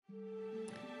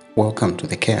Welcome to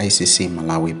the KICC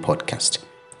Malawi podcast.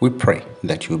 We pray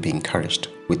that you'll be encouraged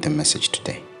with the message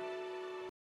today.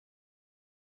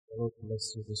 The Lord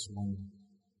bless you this morning.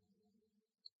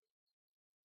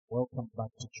 Welcome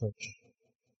back to church.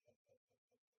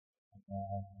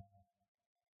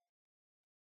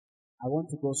 I want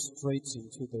to go straight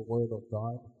into the Word of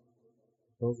God.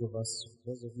 Those of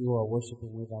you who are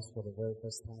worshiping with us for the very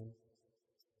first time,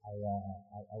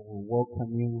 I will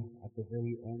welcome you at the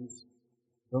very end.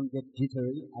 Don't get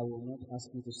jittery. I will not ask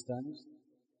you to stand.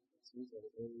 These are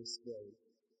very scary.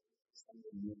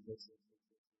 Standing in your place.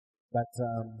 But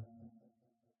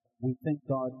we thank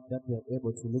God that we are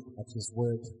able to look at His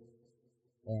Word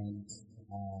and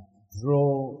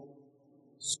draw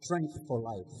strength for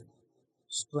life,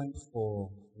 strength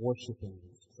for worshiping,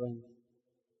 strength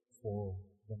for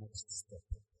the next step.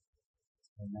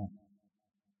 Amen.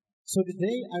 So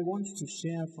today I want to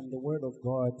share from the Word of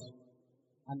God,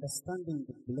 understanding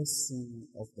the blessing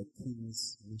of the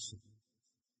King's mission.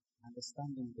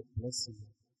 Understanding the blessing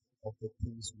of the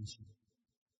King's mission.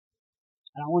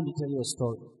 And I want to tell you a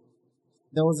story.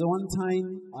 There was one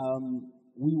time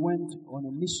we went on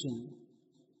a mission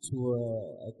to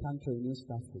a country in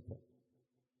East Africa.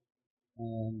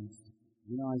 And,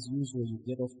 as usual, you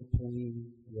get off the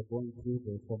plane, you're going through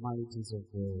the formalities of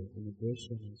the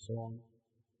immigration and so on.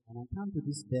 And I come to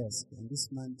this desk, and this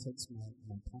man takes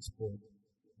my passport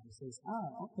and he says,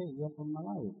 okay, you're from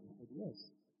Malawi. I said,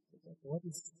 yes. He said, what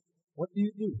do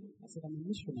you do? I said, I'm a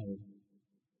missionary.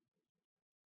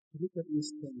 He looked at me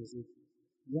and he said,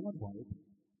 you're not worried.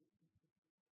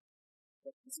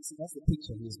 But that's the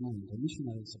picture in his mind. A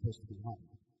missionary is supposed to be worried.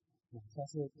 So I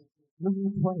said, no, I'm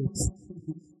not worried.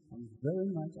 I'm very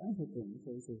much African.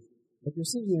 So he says, but you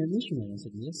say you're a missionary. I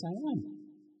said, yes, I am.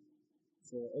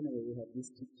 So anyway, we had this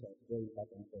picture going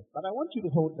back and forth. But I want you to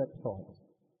hold that thought.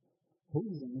 Who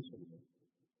is a missionary?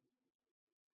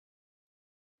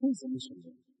 Who is a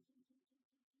missionary?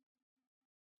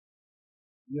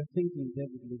 You're thinking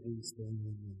David Livingstone,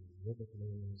 Robert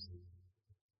Lewis,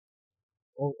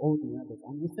 all the others.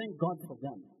 And we thank God for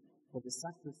them, for the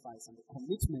sacrifice and the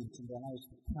commitment in their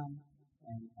lives to come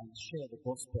and share the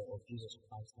gospel of Jesus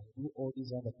Christ and do all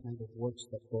these other kind of works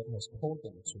that God has called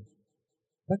them to.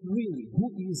 But really,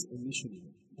 who is a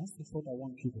missionary? That's the thought I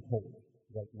want you to hold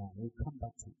right now. We'll come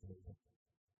back to it later.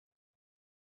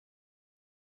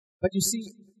 But you see,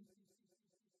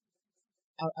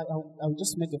 I'll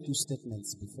just make a few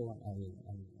statements before I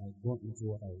go into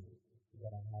what I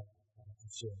have to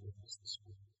share with us this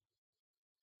morning.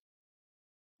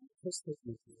 The first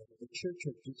statement is that the Church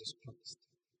of Jesus Christ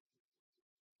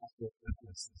has got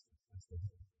Christ as the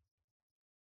head.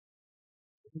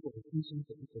 The book of Ephesians,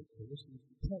 the book of Colossians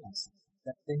tell us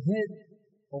that the head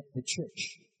of the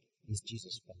church is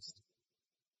Jesus Christ.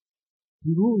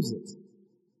 He rules it.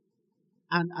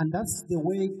 And that's the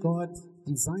way God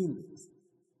designed it.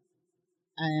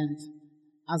 And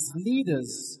as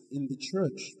leaders in the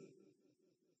church,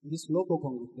 in this local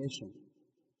congregation,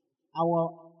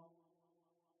 our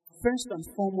first and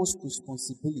foremost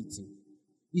responsibility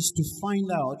is to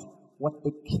find out what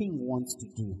the King wants to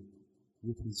do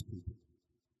with his people.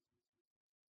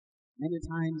 Many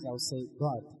times I'll say,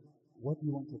 God, what do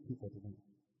you want your people to do?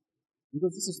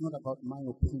 Because this is not about my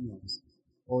opinions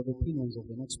or the opinions of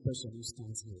the next person who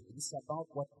stands here. This is about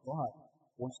what God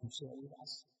wants to share with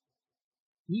us.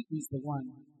 He is the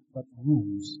one that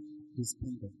rules his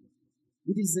kingdom.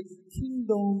 It is a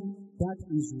kingdom that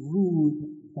is ruled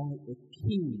by a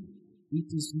king.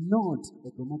 It is not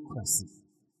a democracy.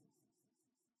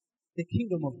 The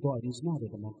kingdom of God is not a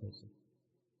democracy.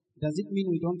 Does it mean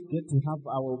we don't get to have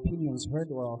our opinions heard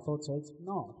or our thoughts heard?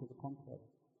 No, to the contrary.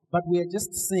 But we are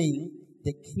just saying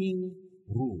the king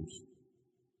rules.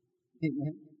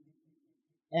 Amen.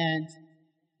 And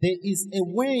there is a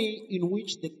way in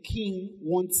which the king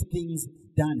wants things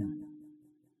done.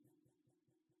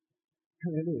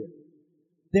 Hallelujah.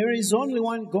 There is only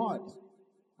one God.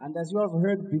 And as you have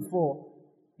heard before,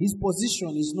 his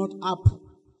position is not up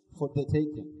for the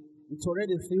taking. It's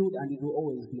already filled and it will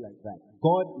always be like that.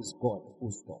 God is God,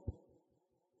 full stop.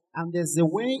 And there's a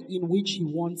way in which he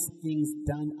wants things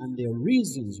done, and there are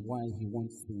reasons why he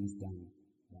wants things done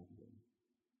that way.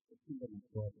 The kingdom of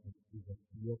God is a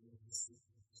theocracy.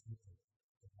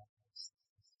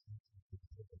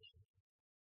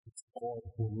 It's God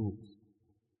who rules.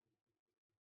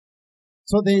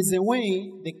 So there's a way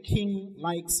the king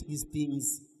likes his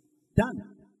things done.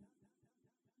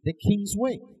 The king's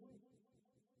way.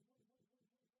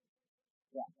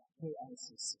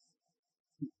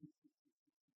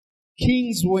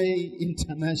 Kingsway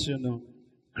International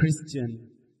Christian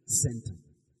Center.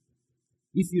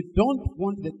 If you don't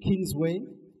want the King's way,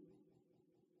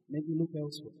 maybe look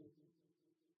elsewhere.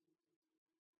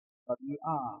 But we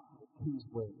are the King's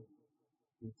Way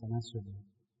International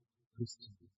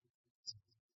Christian.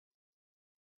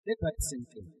 Let that sink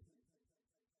in.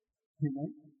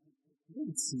 Amen. Let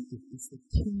it sink in. It's the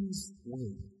King's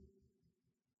Way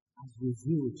as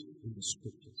revealed in the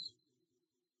Scriptures.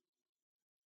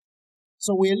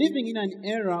 So we are living in an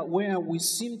era where we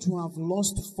seem to have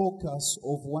lost focus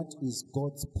of what is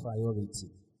God's priority.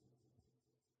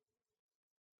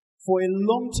 For a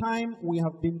long time, we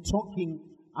have been talking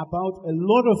about a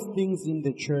lot of things in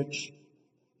the church,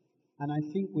 and I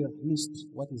think we have missed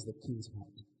what is the King's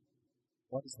heart.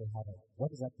 What is the heart of?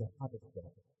 What is at the heart of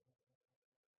God?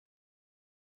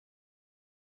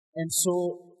 And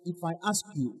so, if I ask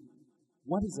you,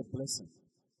 what is a blessing?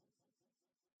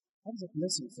 What is a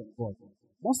blessing from God?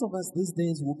 Most of us these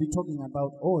days will be talking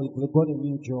about, oh, they got a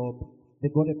new job, they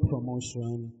got a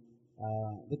promotion,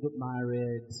 they got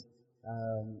married,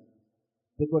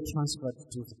 they got transferred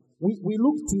to. We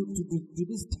look to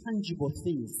these tangible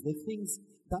things, the things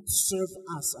that serve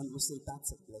us, and we say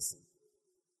that's a blessing.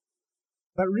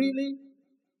 But really,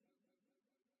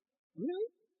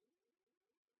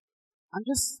 I'm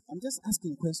just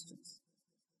asking questions.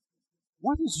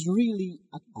 What is really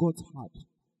at God's heart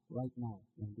right now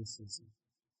in this season?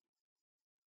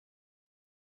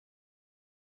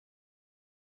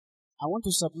 I want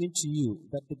to submit to you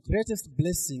that the greatest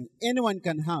blessing anyone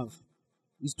can have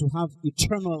is to have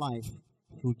eternal life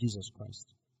through Jesus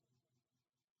Christ.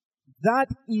 That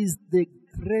is the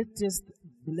greatest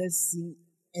blessing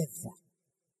ever.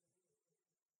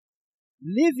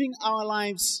 Living our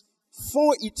lives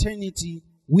for eternity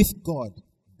with God,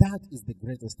 that is the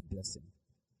greatest blessing.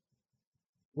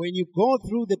 When you go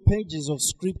through the pages of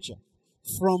Scripture,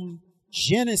 from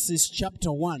Genesis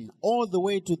chapter 1 all the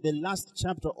way to the last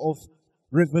chapter of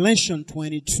Revelation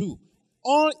 22,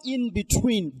 all in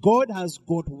between, God has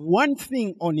got one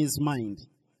thing on His mind: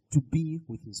 to be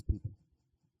with His people.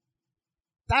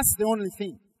 That's the only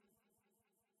thing.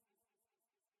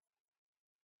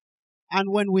 And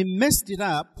when we messed it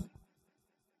up,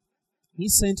 He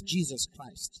sent Jesus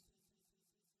Christ,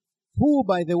 who,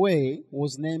 by the way,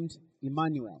 was named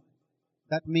Emmanuel.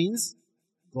 That means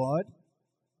God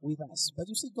with us. But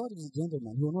you see, God is a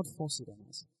gentleman. He will not force it on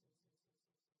us.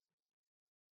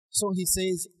 So He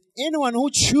says, anyone who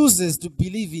chooses to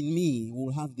believe in me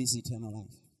will have this eternal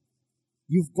life.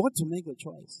 You've got to make a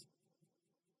choice.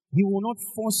 He will not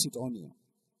force it on you.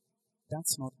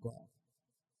 That's not God.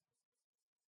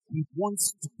 He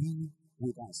wants to be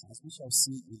with us, as we shall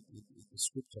see in the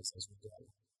Scriptures as we go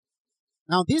along.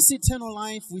 Now, this eternal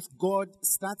life with God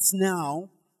starts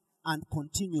now and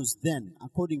continues then,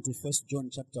 according to 1 John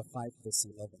chapter 5, verse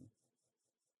 11.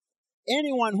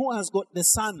 Anyone who has got the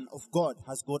Son of God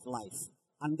has got life.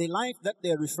 And the life that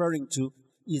they're referring to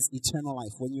is eternal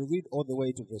life, when you read all the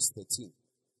way to verse 13.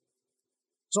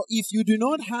 So if you do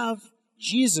not have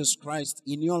Jesus Christ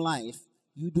in your life,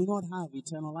 you do not have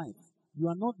eternal life. You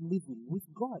are not living with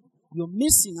God. You're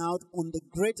missing out on the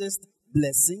greatest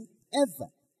blessing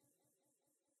ever.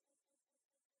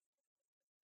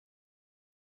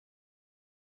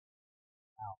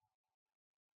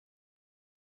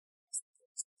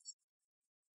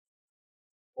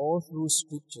 All through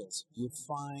Scriptures, you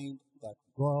find that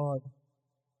God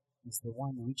is the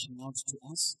one reaching out to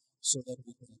us so that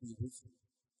we can be with Him.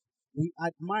 We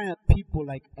admire people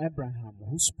like Abraham,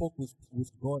 who spoke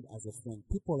with God as a friend.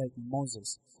 People like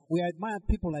Moses. We admire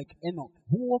people like Enoch,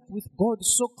 who walked with God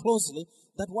so closely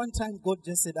that one time God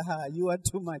just said, you are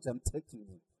too much, I'm taking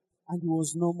you. And he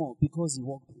was no more because he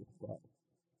walked with God.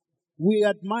 We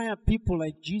admire people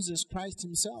like Jesus Christ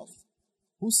Himself,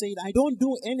 who said, I don't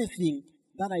do anything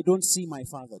that I don't see my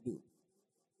Father do.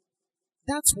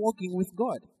 That's walking with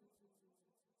God.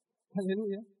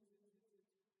 Hallelujah.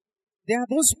 There are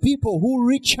those people who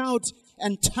reach out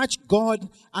and touch God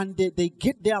and they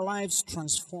get their lives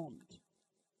transformed.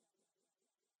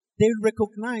 They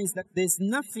recognize that there's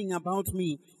nothing about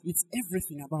me, it's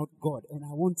everything about God, and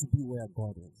I want to be where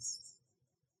God is.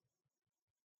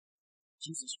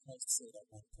 Jesus Christ said at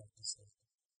that time, He said,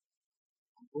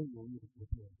 I'm going away to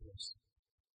prepare a place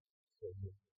for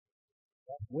you,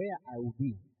 that where I will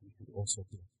be, you should also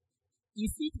be.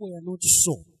 If it were not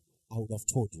so, I would have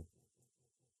told you.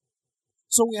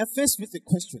 So we are faced with the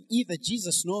question, either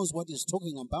Jesus knows what He's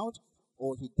talking about,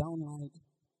 or He downright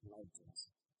lied to us.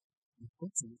 We've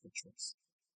got to make a choice.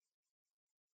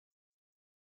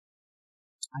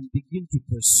 And begin to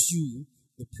pursue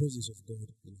the presence of God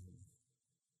in our life.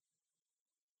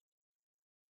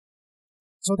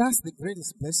 So that's the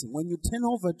greatest blessing. When you turn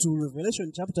over to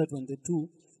Revelation chapter 22,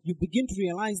 you begin to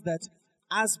realize that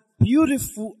as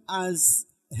beautiful as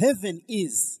heaven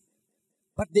is.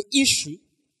 But the issue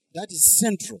that is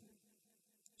central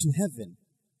to heaven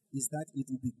is that it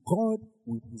will be God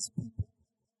with his people.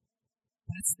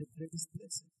 That's the greatest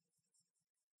blessing.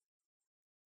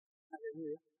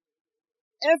 Hallelujah.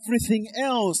 Everything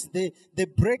else, the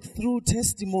breakthrough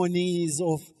testimonies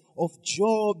of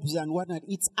jobs and whatnot,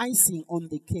 it's icing on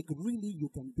the cake. Really, you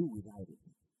can do without it.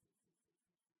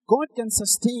 God can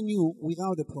sustain you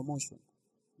without the promotion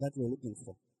that you're looking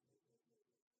for.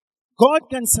 God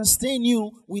can sustain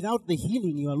you without the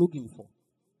healing you are looking for.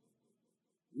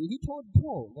 He told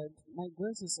Paul that my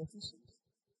grace is sufficient.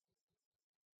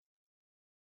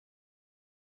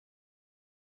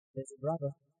 There's a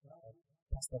brother,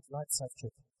 Pastor Vlad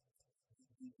Sachuk.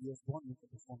 He was born with a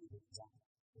deformity in his eye.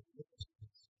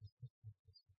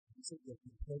 He said, you have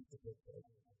been praying to God for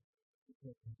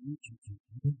you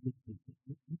didn't look big.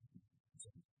 And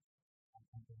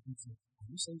he said, are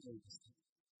you saying that it's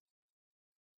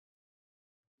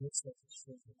that's the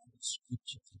strength of the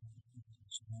scriptures and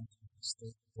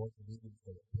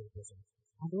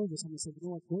all of a sudden he said, you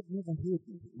know what, God never healed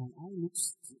me. My eye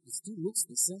still looks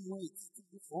the same way. It's still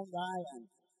the deformed eye, and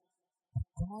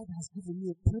God has given me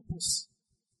a purpose.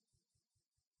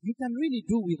 You can really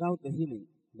do without the healing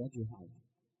that you have.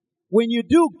 When you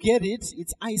do get it,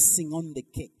 it's icing on the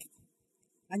cake.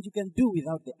 And you can do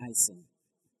without the icing.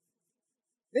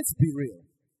 Let's be real.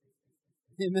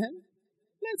 Amen?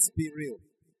 Let's be real.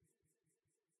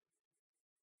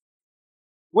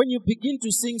 When you begin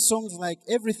to sing songs like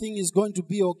everything is going to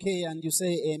be okay and you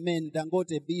say amen,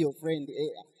 Dangote be your friend.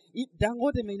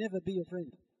 Dangote may never be your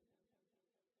friend.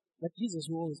 But Jesus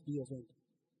will always be your friend.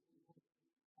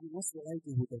 And what's the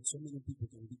likelihood that so many people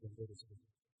can be Dangote's friend?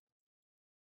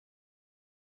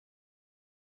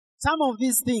 Some of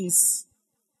these things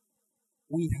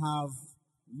we have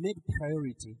made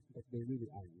priority, but they really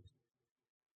aren't.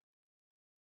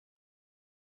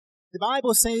 The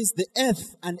Bible says the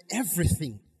earth and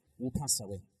everything will pass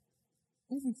away.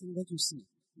 Everything that you see,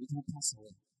 it will pass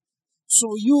away.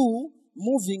 So you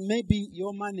moving maybe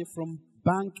your money from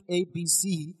bank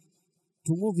ABC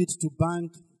to move it to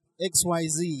bank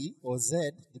XYZ or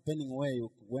Z, depending where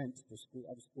you went to school,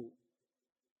 out of school.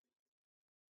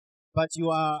 But you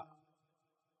are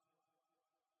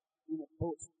in a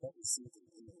boat that is sinking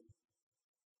in the water.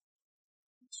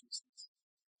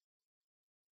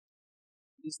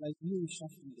 It's like you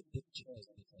shuffling the big chairs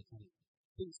at the Titanic.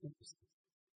 Things going to stay.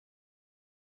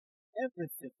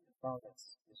 Everything about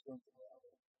us is going to go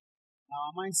away. Now,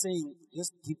 am I saying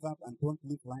just give up and don't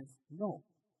live life? No.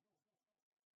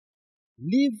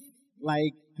 Live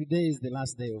like today is the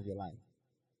last day of your life.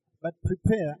 But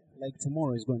prepare like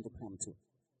tomorrow is going to come too.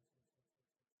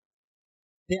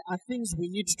 There are things we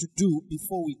need to do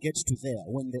before we get to there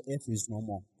when the earth is no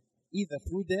more. Either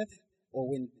through death or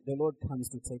when the Lord comes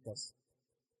to take us.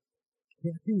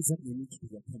 There are things that we need to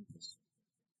accomplish.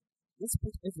 Let's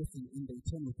put everything in the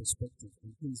eternal perspective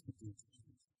and things begin to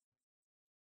change.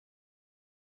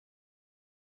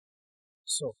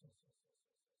 So,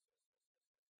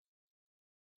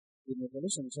 in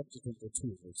Revelation chapter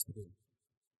 22, verse 3,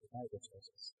 the Bible tells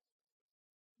us,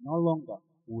 no longer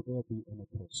will there be any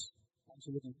curse. Aren't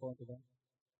you looking forward to that?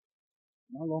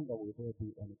 No longer will there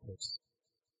be any curse.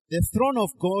 The throne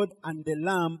of God and the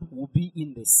Lamb will be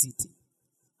in the city,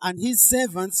 and his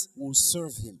servants will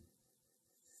serve him.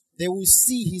 They will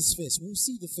see his face. We will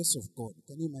see the face of God.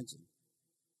 Can you imagine?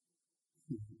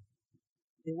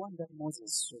 The one that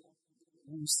Moses saw.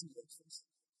 We will see that face.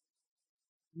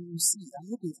 We will see. I'm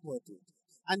looking forward to it.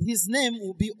 And his name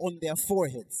will be on their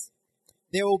foreheads.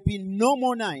 There will be no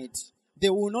more night. They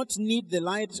will not need the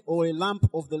light or a lamp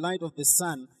of the light of the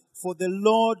sun. For the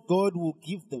Lord God will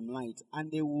give them light.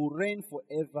 And they will reign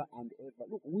forever and ever.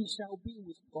 Look, we shall be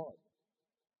with God.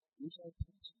 We shall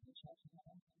touch. We shall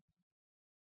have.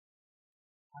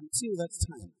 Until that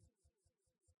time,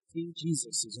 King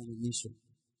Jesus is on a mission.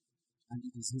 And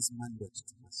it is his mandate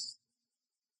to us.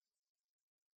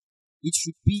 It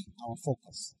should be our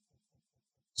focus.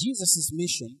 Jesus'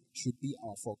 mission should be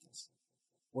our focus.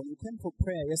 When we came for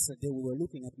prayer yesterday, we were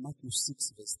looking at Matthew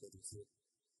 6, verse 33.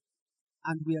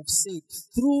 And we have said,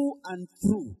 through and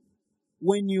through,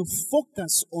 when you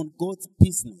focus on God's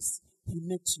business, he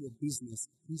makes your business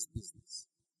his business.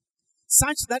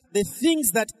 Such that the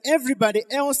things that everybody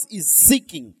else is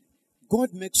seeking,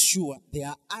 God makes sure they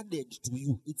are added to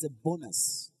you. It's a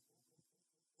bonus.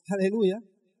 Hallelujah.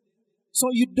 So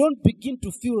you don't begin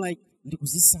to feel like,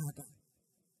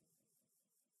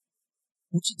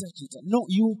 no,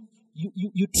 you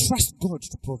trust God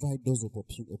to provide those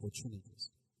opportunities.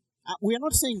 We are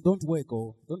not saying don't work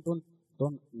or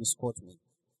don't misquote me.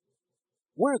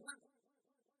 Work.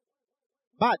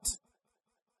 But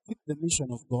keep the mission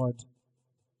of God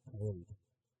priority.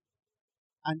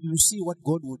 And you see what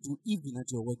God will do even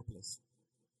at your workplace.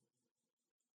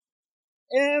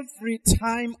 Every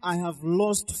time I have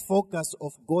lost focus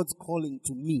of God's calling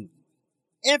to me,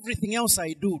 everything else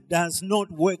I do does not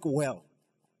work well.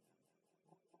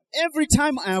 Every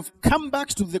time I have come back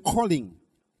to the calling,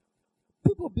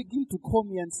 people begin to call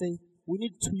me and say, we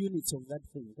need 2 units of that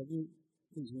thing.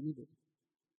 Please, we need it.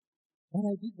 But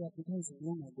I did that because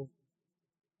long ago.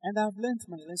 And I've learned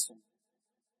my lesson.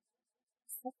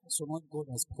 Focus on what God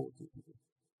has called you to do.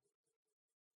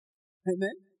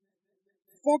 Amen?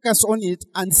 Focus on it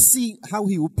and see how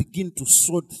He will begin to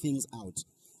sort things out.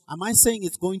 Am I saying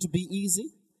it's going to be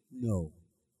easy? No.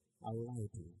 I'll lie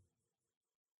to you.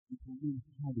 It will mean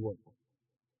hard work.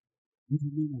 It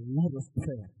will mean a lot of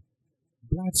prayer.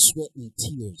 Blood, sweat, and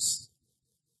tears.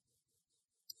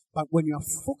 But when you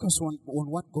are focused on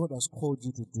what God has called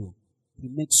you to do, He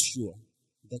makes sure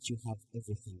that you have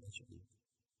everything that you need.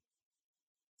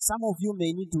 Some of you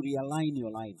may need to realign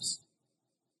your lives.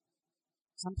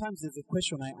 Sometimes there's a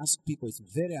question I ask people, it's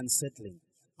very unsettling.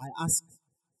 I ask,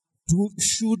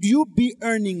 should you be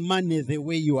earning money the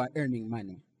way you are earning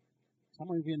money?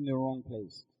 Some of you are in the wrong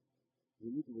place.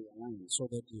 You need to realign so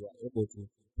that you are able to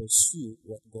pursue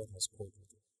what God has called you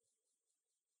to.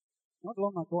 Not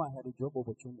long ago, I had a job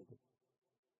opportunity.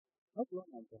 Not long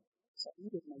ago.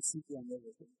 Submitted my CV and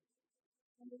everything.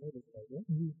 And the Lord is like, what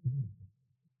are you doing?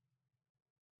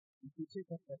 If you take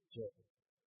up that job,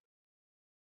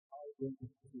 how are you going to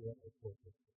do what I told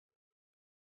you?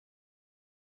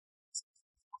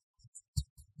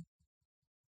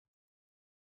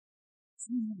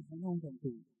 I know what I'm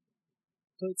doing.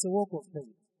 So it's a walk of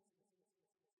faith.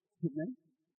 Amen?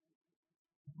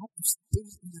 You have to stay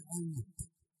in alignment.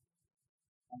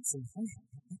 And say, hey,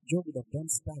 that job would have done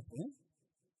stuff, eh?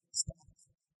 Stuff.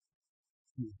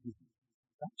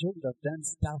 That job would have done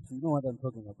stuff. You know what I'm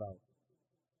talking about.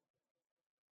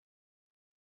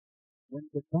 When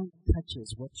the bank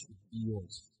touches what should be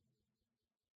yours,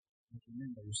 but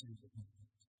remember you sent the bank.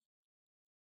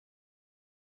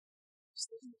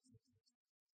 Stay in the bank.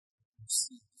 You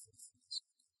see the things.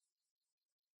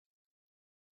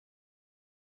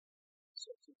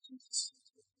 So Jesus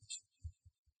is the relationship.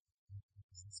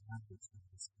 His language and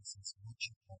his essence much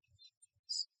important.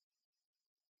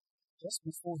 Just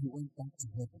before he went back to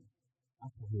heaven,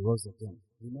 after he rose again,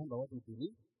 remember what we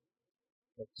believe?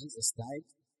 That Jesus died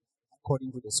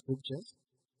according to the scriptures.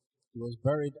 He was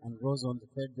buried and rose on the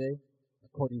third day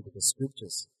according to the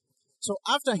scriptures. So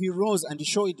after he rose and he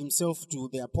showed himself to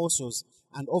the apostles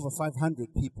and over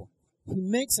 500 people, he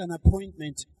makes an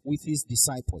appointment with his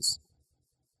disciples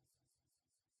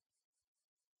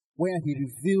where he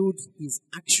revealed his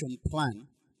action plan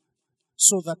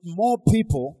so that more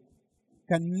people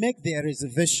can make their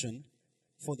reservation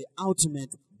for the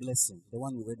ultimate blessing, the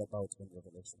one we read about in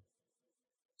Revelation.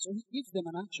 So he gives them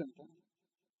an action plan.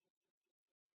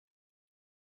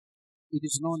 It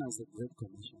is known as the Great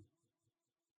Commission.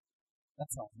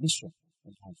 That's our mission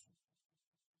in life.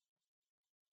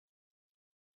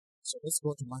 So let's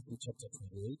go to Matthew chapter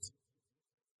 28.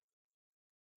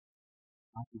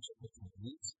 Matthew chapter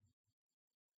 28.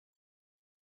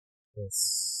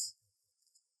 Verse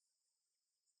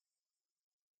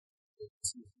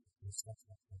 18. We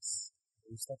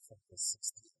start from verse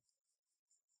 16.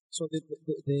 So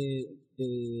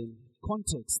the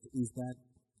context is that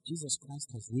Jesus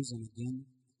Christ has risen again.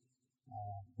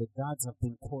 The guards have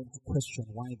been called to question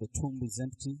why the tomb is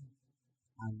empty,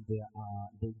 and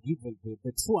they give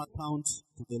the true account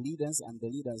to the leaders, and the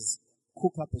leaders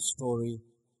cook up a story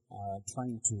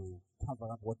trying to cover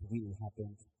up what really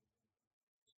happened.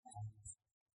 And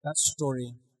that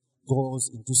story goes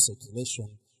into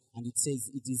circulation, and it says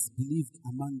it is believed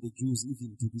among the Jews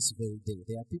even to this very day.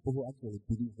 There are people who actually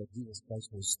believe that Jesus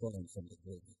Christ was stolen from the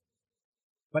grave.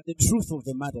 But the truth of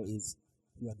the matter is,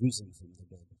 he had risen from the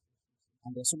dead.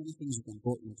 And there are so many things you can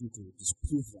go into to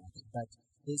disprove that. But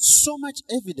there's so much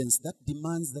evidence that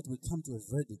demands that we come to a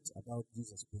verdict about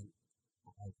Jesus being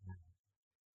alive now.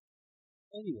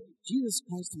 Anyway, Jesus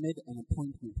Christ made an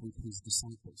appointment with his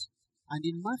disciples. And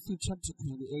in Matthew chapter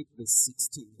 28, verse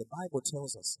 16, the Bible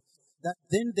tells us that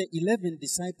then the 11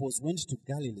 disciples went to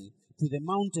Galilee, to the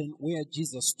mountain where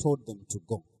Jesus told them to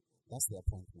go. That's the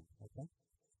appointment, okay?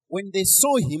 When they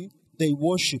saw him, they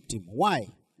worshipped him. Why?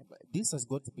 This has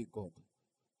got to be God.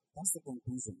 That's the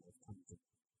conclusion of coming.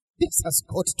 This has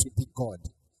got to be God.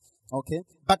 Okay?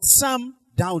 But some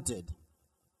doubted.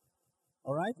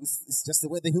 All right? It's just the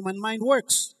way the human mind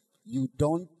works. You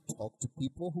don't talk to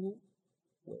people who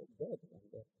were dead. And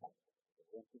they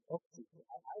want to talk to you.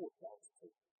 I would doubt too.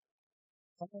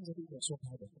 Sometimes I think we're so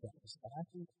proud of Christ, but I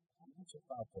think I'm not so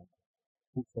proud of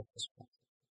who focused on.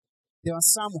 There are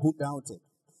some who doubted,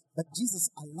 but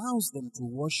Jesus allows them to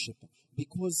worship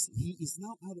because he is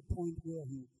now at a point where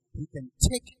he can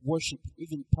take worship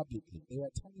even publicly. There were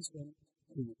times when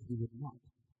he would not.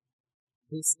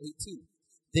 Verse 18.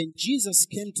 Then Jesus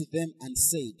came to them and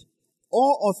said,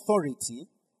 all authority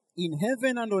in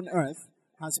heaven and on earth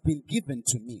has been given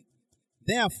to me.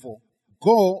 Therefore,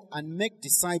 go and make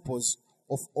disciples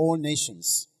of all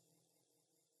nations,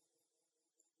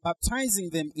 baptizing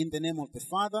them in the name of the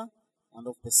Father and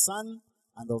of the Son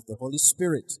and of the Holy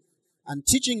Spirit, and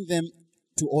teaching them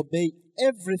to obey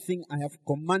everything I have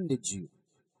commanded you.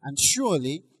 And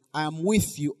surely I am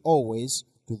with you always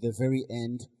to the very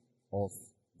end of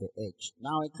the age.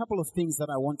 Now, a couple of things that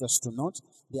I want us to note.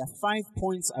 There are 5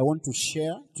 points I want to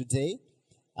share today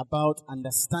about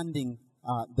understanding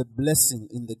the blessing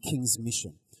in the king's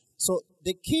mission. So,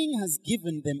 the king has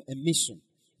given them a mission.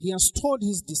 He has told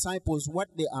his disciples what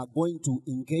they are going to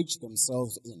engage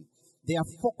themselves in. Their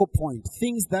focal point,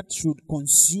 things that should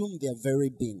consume their very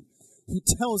being. He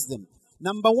tells them,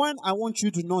 number one, I want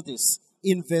you to notice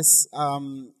in verse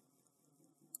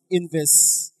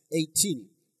 18.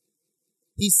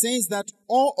 He says that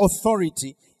all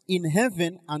authority in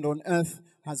heaven and on earth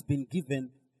has been given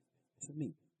to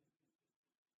me.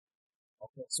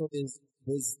 Okay, so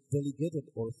there's delegated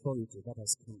authority that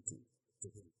has come to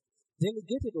him.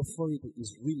 Delegated authority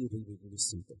is really, really, really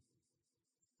simple.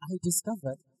 I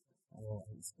discovered,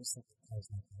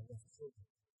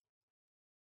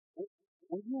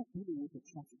 when you are dealing with a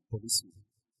traffic policeman,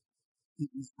 he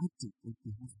is acting on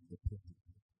behalf of the public.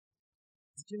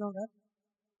 Did you know that?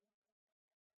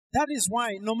 That is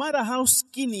why, no matter how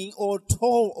skinny or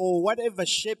tall or whatever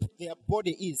shape their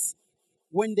body is,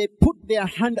 when they put their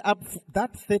hand up,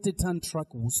 that 30-ton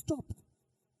truck will stop.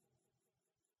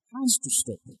 Has to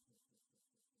stop.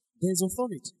 There's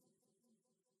authority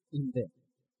in there.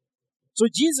 So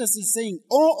Jesus is saying,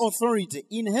 all authority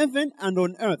in heaven and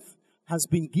on earth has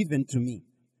been given to me.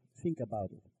 Think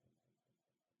about it.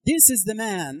 This is the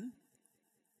man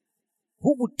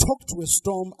who would talk to a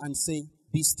storm and say,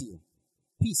 be still.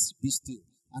 Peace, be still.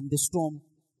 And the storm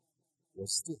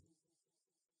was still.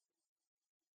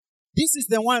 This is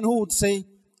the one who would say,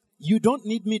 you don't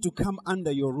need me to come under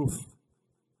your roof.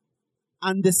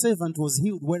 And the servant was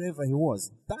healed wherever he was.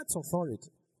 That's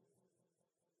authority.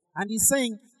 And he's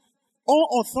saying,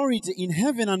 all authority in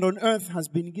heaven and on earth has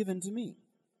been given to me.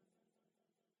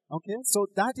 Okay, so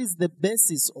that is the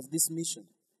basis of this mission.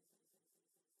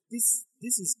 This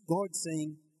is God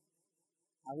saying,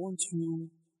 I want you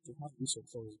to have this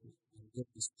authority and get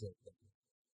this job done.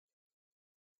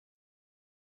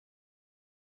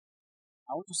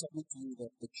 I want to submit to you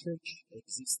that the church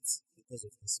exists because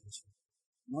of this mission,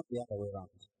 not the other way around.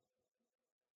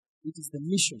 It is the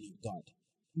mission of God.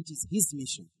 It is His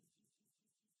mission.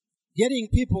 Getting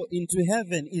people into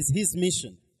heaven is His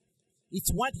mission.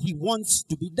 It's what He wants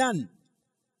to be done.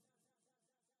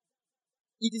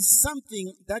 It is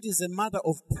something that is a matter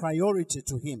of priority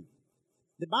to Him.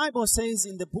 The Bible says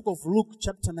in the book of Luke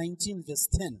chapter 19 verse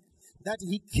 10 that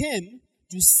He came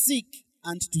to seek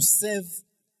and to save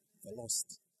the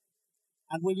lost.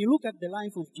 And when you look at the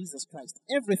life of Jesus Christ,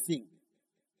 everything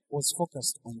was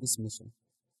focused on this mission.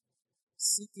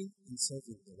 Seeking and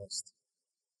serving the lost.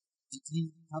 Did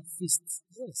He have feasts?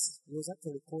 Yes. He was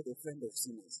actually called a friend of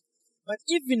sinners. But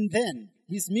even then,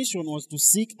 His mission was to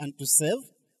seek and to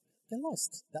serve the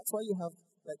lost. That's why you have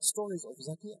like stories of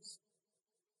Zacchaeus.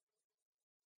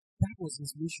 That was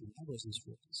His mission. That was His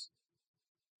focus.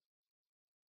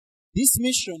 This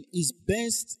mission is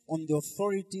based on the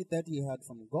authority that He had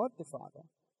from God the Father.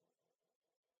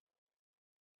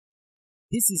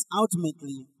 This is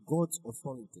ultimately God's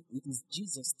authority. It is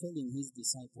Jesus telling His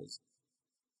disciples,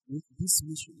 with this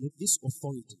mission, with this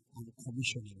authority, I'm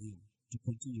commissioning you to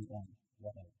continue on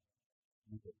what I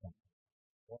have done.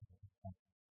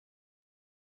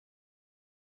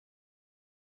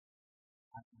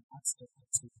 And in Acts chapter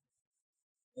 2,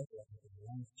 everyone had a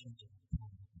life-changing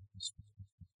encounter with the Spirit.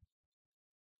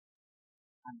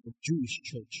 And the Jewish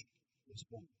church was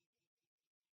born.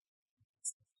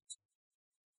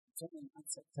 So in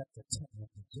Acts chapter 10, what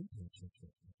the Gentile church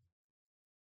was born.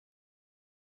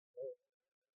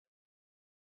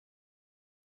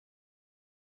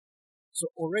 So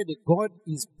already God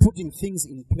is putting things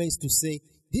in place to say,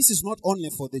 this is not only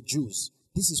for the Jews,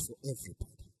 this is for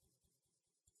everybody.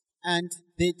 And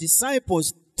the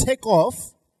disciples take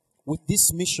off with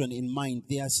this mission in mind.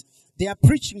 They are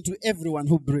preaching to everyone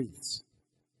who breathes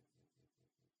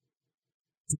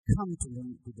to come to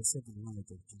the saving knowledge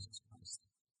of Jesus Christ.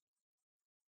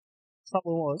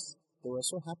 Trouble was, they were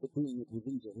so happy doing it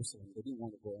within Jerusalem, they didn't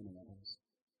want to go anywhere else.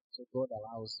 So God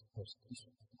allows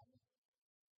persecution to happen.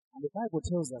 And the Bible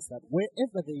tells us that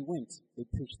wherever they went, they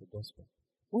preached the gospel.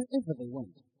 Wherever they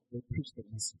went, they preached the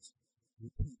message.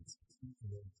 Repent, come to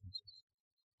the Lord Jesus.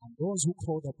 And those who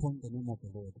called upon the name of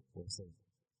the Lord were saved.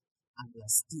 And they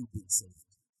are still being saved.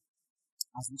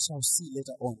 As we shall see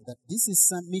later on, that this is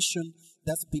some mission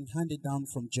that's been handed down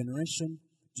from generation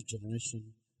to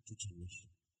generation to generation.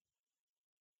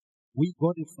 We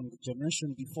got it from the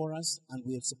generation before us, and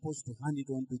we are supposed to hand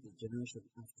it on to the generation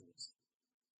after us.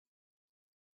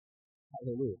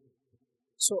 Hallelujah.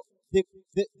 So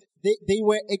they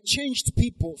were a changed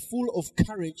people, full of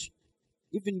courage,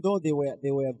 even though they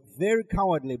were very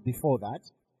cowardly before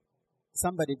that.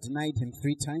 Somebody denied him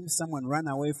 3 times. Someone ran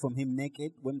away from him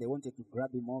naked when they wanted to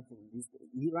grab him off.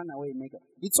 He ran away naked.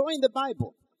 It's all in the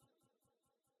Bible.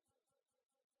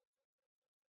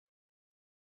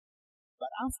 But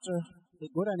after they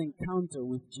got an encounter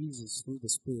with Jesus through the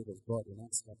Spirit of God in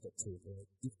Acts chapter 2, they were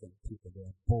different people. They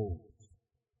were bold.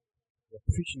 They were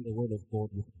preaching the word of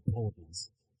God with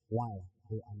boldness. Why?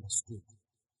 They understood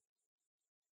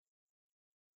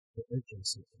the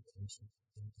urgency of the mission.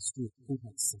 They understood who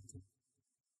had sent them.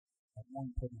 But more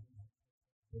importantly,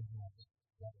 they had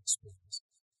that experience.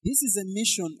 This is a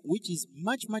mission which is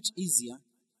much, much easier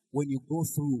when you go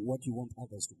through what you want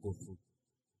others to go through.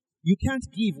 You can't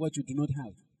give what you do not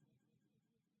have.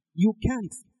 You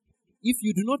can't. If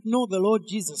you do not know the Lord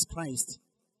Jesus Christ,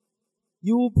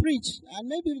 you will preach, and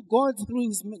maybe God through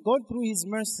His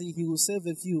mercy, He will save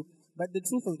a few. But the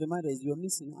truth of the matter is, you're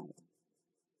missing out.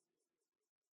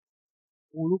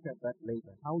 We'll look at that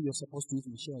later. How you're supposed to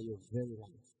even share your very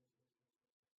life.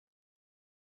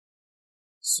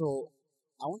 So,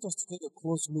 I want us to take a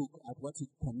close look at what He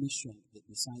commissioned the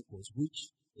disciples,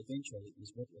 which eventually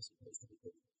is what we're supposed to be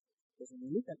doing. Because when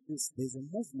we look at this, there's a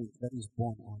movement that is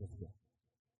born out of here.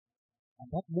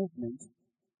 And that movement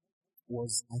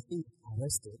was, I think,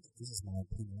 arrested. This is my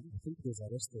opinion. I think it was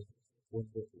arrested when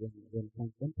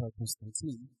Emperor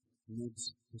Constantine made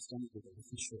Christianity the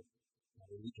official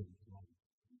religion of Rome.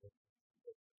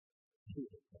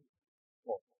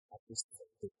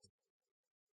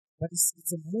 But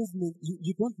it's a movement.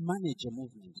 You don't manage a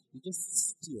movement. You just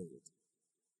steer it.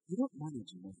 You don't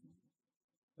manage a movement.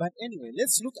 But anyway,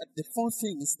 let's look at the 4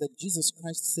 things that Jesus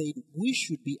Christ said we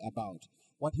should be about,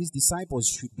 what His disciples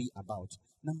should be about.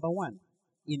 Number 1,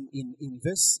 in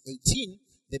verse 18,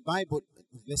 the Bible,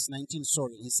 verse 19,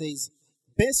 it says,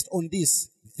 based on this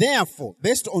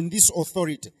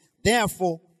authority,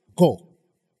 therefore, go.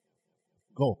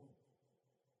 Go.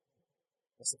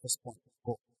 That's the first point.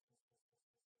 Go.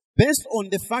 Based on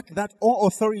the fact that all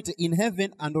authority in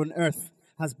heaven and on earth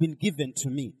has been given to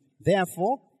me,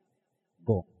 therefore,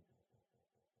 go.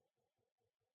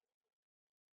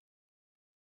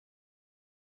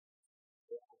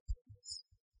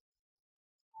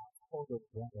 All the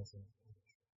brothers and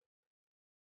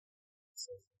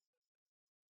sisters.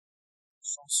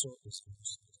 So is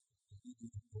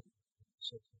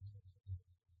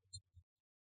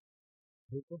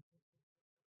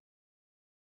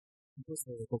because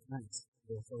they recognize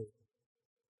the authority.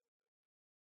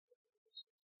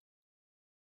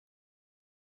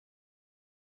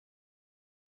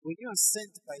 When you are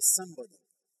sent by somebody,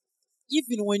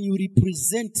 even when you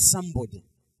represent somebody,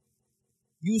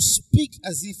 you speak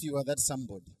as if you are that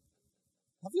somebody.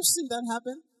 Have you seen that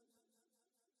happen?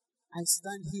 I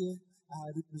stand here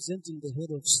representing the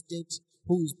head of state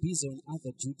who is busy on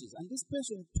other duties. And this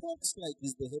person talks like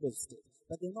he's the head of state,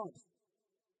 but they're not.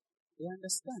 They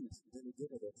understand the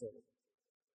delegated authority.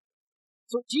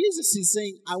 So Jesus is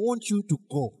saying, I want you to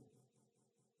go.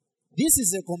 This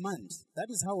is a command. That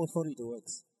is how authority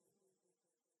works.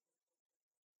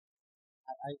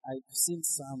 I've seen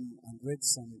some and read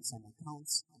some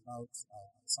accounts about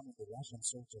some of the Russian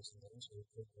soldiers in the Russian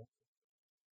Ukraine.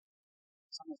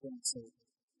 Some of them say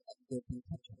they've been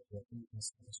captured, they're being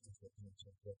persecuted,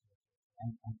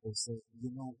 and they say,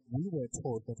 we were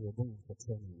told that we're going for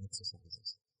training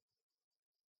exercises.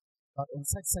 But on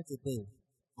such a day,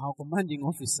 our commanding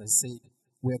officer said,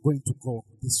 we are going to go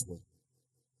this way.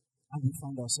 And we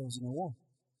found ourselves in a war.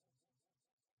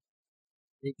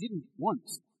 They didn't want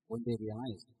when they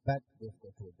realized that they've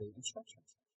got to obey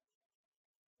instructions.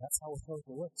 That's how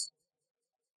authority works.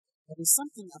 There is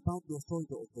something about the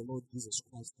authority of the Lord Jesus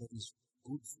Christ that is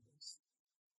good for us.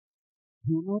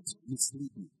 He will not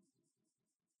mislead you.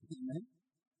 Amen?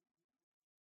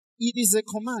 It is a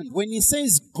command. When He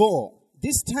says go,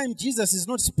 this time Jesus is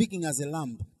not speaking as a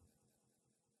lamb.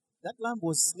 That lamb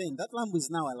was slain. That lamb is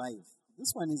now alive.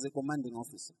 This one is a commanding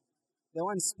officer. The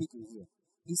one speaking here.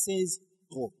 He says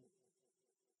go.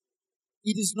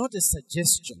 It is not a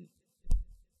suggestion.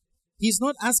 He's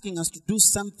not asking us to do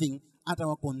something at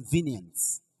our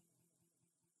convenience.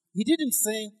 He didn't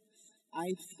say,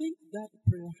 I think that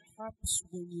perhaps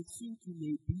when you think you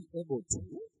may be able to,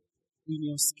 in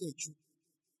your schedule,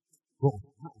 go.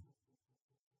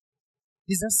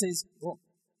 Jesus says, go.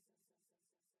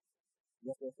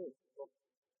 Go.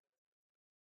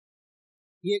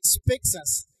 He expects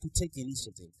us to take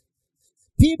initiative.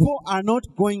 People are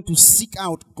not going to seek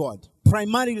out God.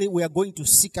 Primarily, we are going to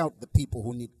seek out the people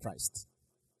who need Christ.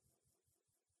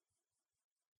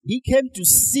 He came to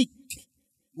seek.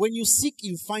 When you seek,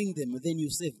 you find them, then you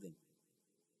save them.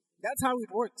 That's how it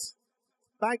works.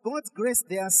 By God's grace,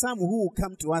 there are some who will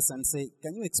come to us and say,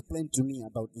 can you explain to me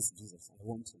about this Jesus? I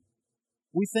want him.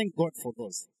 We thank God for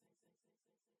those.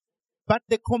 But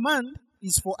the command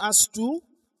is for us to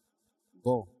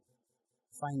go.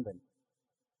 Find them.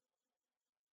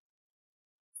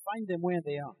 Find them where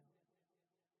they are.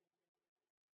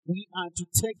 We are to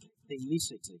take the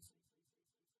initiative.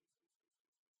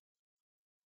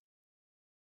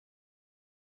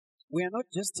 We are not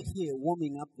just here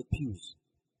warming up the pews.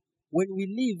 When we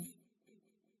leave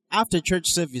after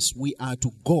church service, we are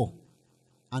to go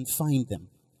and find them.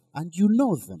 And you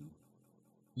know them.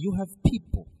 You have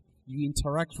people you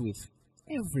interact with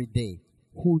every day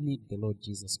who need the Lord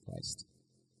Jesus Christ.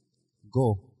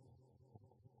 Go.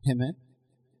 Amen.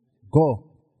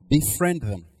 Go. Befriend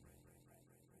them.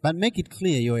 But make it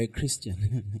clear you're a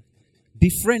Christian.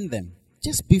 Befriend them.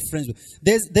 Just be friends with.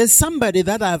 There's somebody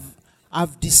that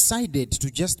I've decided to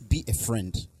just be a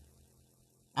friend.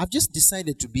 I've just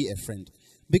decided to be a friend.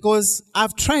 Because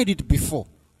I've tried it before.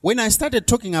 When I started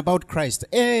talking about Christ,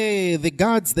 the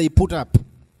guards they put up,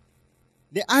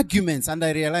 the arguments, and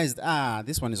I realized,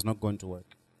 this one is not going to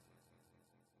work.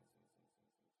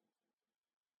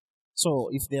 So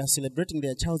if they are celebrating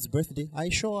their child's birthday, I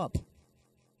show up.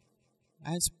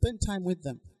 I spend time with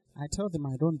them. I tell them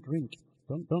I don't drink.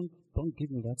 Don't give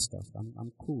me that stuff.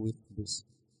 I'm cool with this.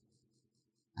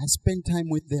 I spend time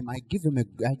with them. I give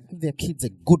their kids a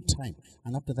good time.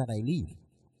 And after that, I leave.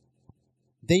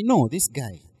 They know this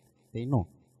guy. They know.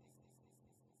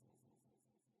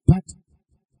 But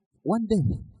one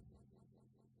day,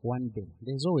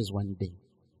 there's always one day.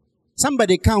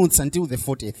 Somebody counts until the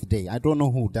 40th day. I don't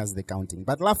know who does the counting.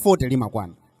 But la 40 lima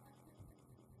kwan.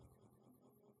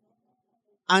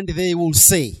 And they will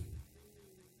say,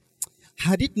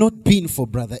 had it not been for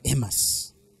Brother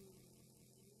Amos,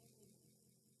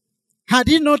 had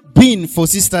it not been for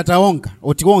Sister Taonga,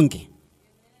 Otiwonge,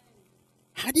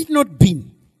 had it not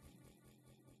been,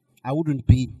 I wouldn't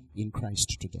be in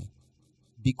Christ today.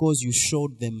 Because you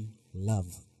showed them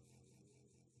love.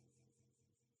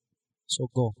 So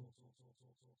go.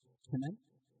 Amen?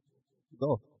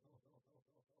 Go.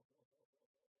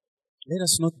 Let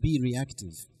us not be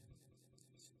reactive.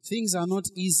 Things are not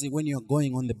easy when you're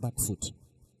going on the back foot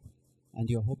and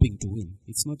you're hoping to win.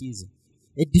 It's not easy.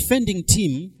 A defending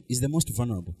team is the most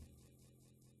vulnerable.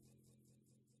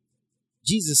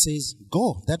 Jesus says,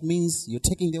 go. That means you're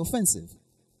taking the offensive.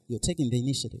 You're taking the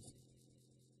initiative.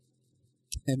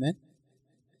 Amen.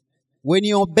 When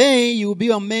you obey, you'll be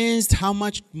amazed how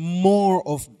much more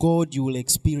of God you will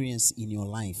experience in your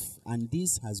life. And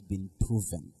this has been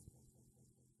proven.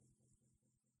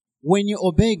 When you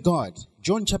obey God,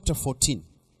 John chapter 14,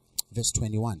 verse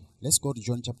 21. Let's go to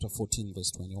John chapter 14,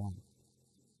 verse 21.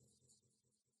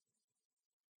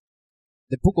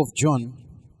 The book of John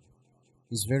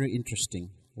is very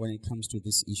interesting when it comes to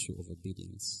this issue of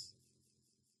obedience.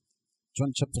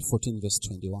 John chapter 14, verse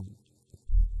 21.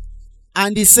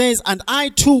 And he says, and I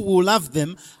too will love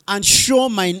them and show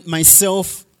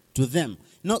myself to them.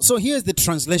 No, so here's the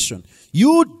translation.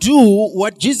 You do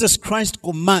what Jesus Christ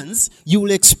commands, you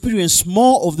will experience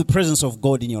more of the presence of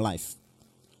God in your life.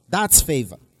 That's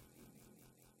favor.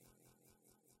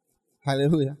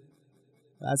 Hallelujah.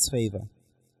 That's favor.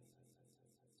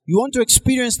 You want to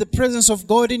experience the presence of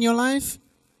God in your life?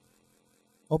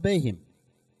 Obey Him.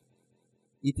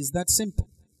 It is that simple.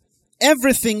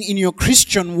 Everything in your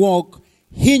Christian walk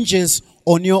hinges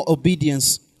on your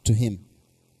obedience to Him.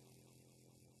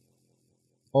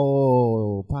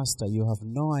 Oh, Pastor, you have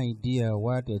no idea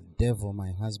what a devil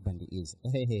my husband is.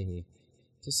 Hey.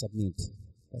 Just submit.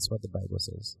 That's what the Bible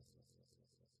says.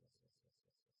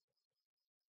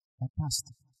 But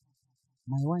Pastor,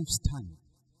 my wife's tongue,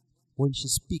 when she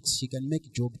speaks, she can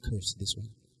make Job curse this way.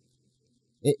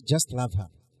 Just love her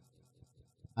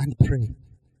and pray.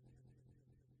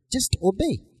 Just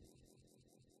obey.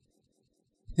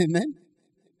 Amen.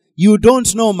 You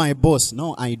don't know my boss.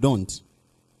 No, I don't.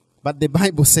 But the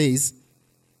Bible says,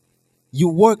 You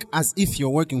work as if you're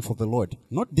working for the Lord,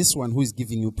 not this one who is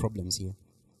giving you problems here.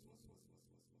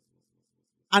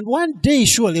 And one day,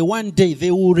 surely one day, they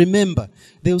will remember.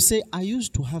 They will say, I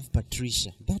used to have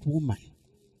Patricia, that woman.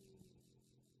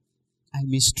 I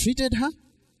mistreated her.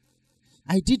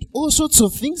 I did all sorts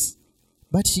of things,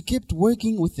 but she kept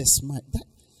working with a smile.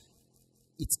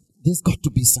 There's got to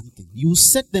be something. You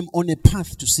set them on a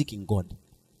path to seeking God.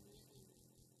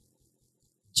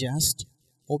 Just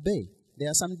obey. There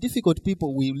are some difficult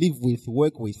people we live with,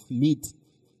 work with, meet,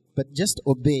 but just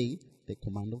obey the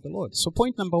command of the Lord. So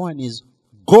point number 1 is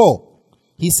go.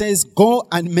 He says, go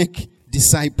and make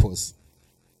disciples.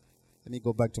 Let me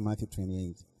go back to Matthew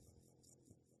 28.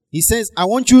 He says, I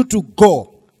want you to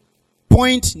go.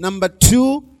 Point number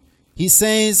 2, he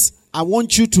says, I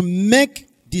want you to make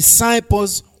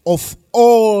disciples of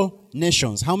all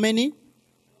nations. How many?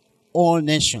 All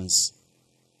nations.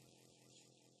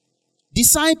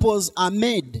 Disciples are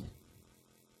made.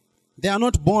 They are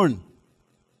not born.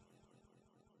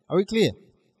 Are we clear?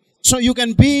 So you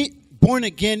can be born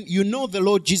again, you know the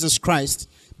Lord Jesus Christ,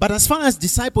 but as far as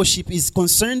discipleship is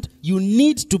concerned, you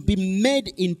need to be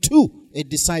made into a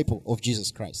disciple of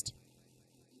Jesus Christ.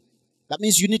 That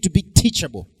means you need to be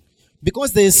teachable.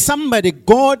 Because there is somebody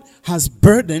God has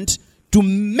burdened to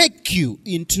make you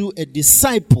into a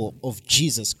disciple of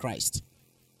Jesus Christ.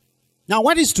 Now,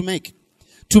 what is to make?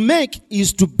 To make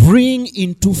is to bring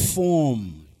into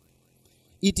form.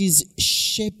 It is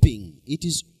shaping. It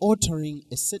is altering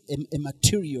a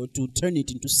material to turn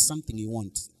it into something you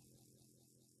want.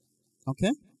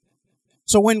 Okay?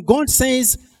 So when God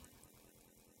says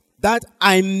that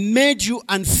I made you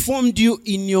and formed you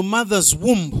in your mother's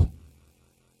womb,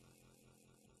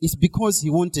 it's because He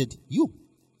wanted you.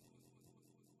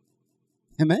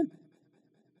 Amen?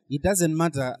 It doesn't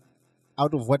matter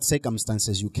out of what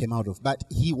circumstances you came out of, but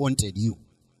He wanted you.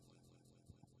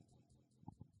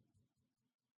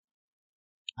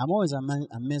 I'm always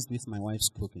amazed with my wife's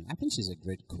cooking. I think she's a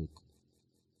great cook.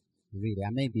 Really,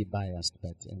 I may be biased,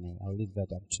 but I'll leave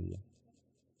that up to you.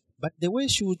 But the way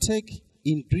she will take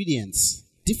ingredients,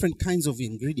 different kinds of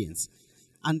ingredients,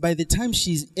 and by the time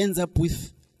she ends up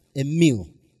with a meal,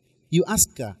 you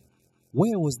ask her,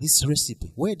 where was this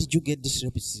recipe? Where did you get this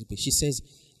recipe? She says,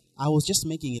 I was just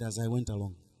making it as I went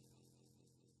along.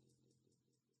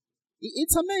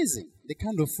 It's amazing, the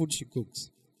kind of food she cooks.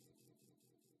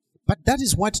 But that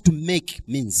is what to make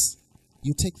means.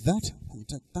 You take that, you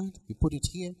take that, you put it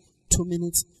here, 2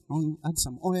 minutes, add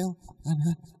some oil,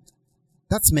 and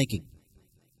that's making.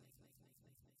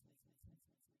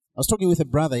 I was talking with a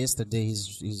brother yesterday.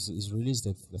 He's released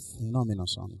a phenomenal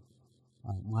song.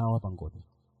 I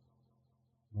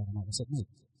said, mate,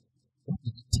 what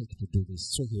did it take to do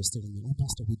this? So he was telling me,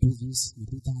 Pastor, we do this, we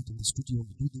do that in the studio,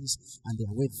 we do this, and there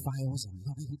are wave files, and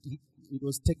it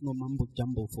was techno mumbo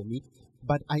jumbo for me.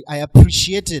 But I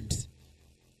appreciated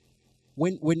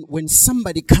when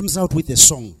somebody comes out with a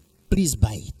song, please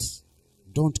buy it.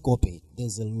 Don't copy it.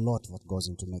 There's a lot that goes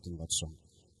into making that song.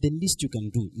 The least you can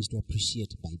do is to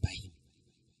appreciate by buying.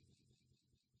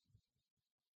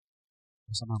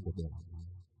 There's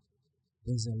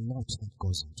a lot that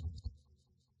goes into it.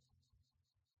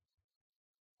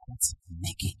 That's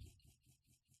making.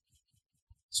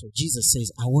 So Jesus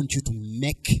says, I want you to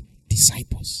make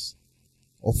disciples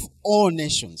of all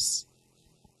nations.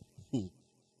 In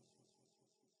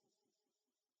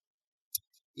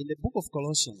the book of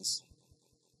Colossians,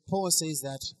 Paul says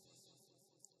that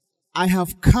I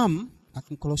have come, I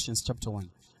think Colossians chapter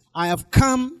 1, I have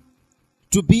come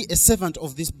to be a servant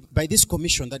of this, by this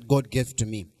commission that God gave to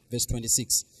me. Verse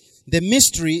 26. The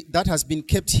mystery that has been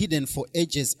kept hidden for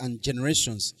ages and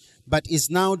generations, but is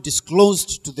now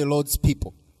disclosed to the Lord's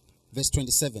people. Verse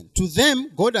 27. To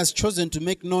them, God has chosen to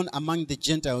make known among the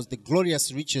Gentiles the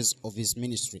glorious riches of His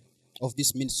ministry, of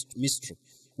this mystery,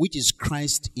 which is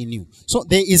Christ in you. So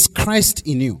there is Christ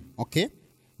in you, okay?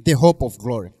 The hope of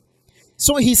glory.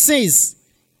 So he says,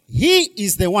 He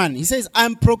is the one. He says,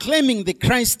 I'm proclaiming the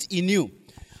Christ in you.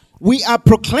 We are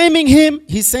proclaiming Him.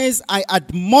 He says, I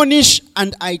admonish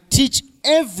and I teach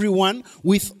everyone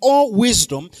with all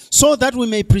wisdom so that we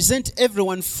may present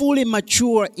everyone fully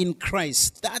mature in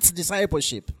Christ. That's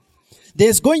discipleship.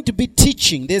 There's going to be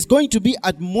teaching. There's going to be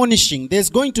admonishing.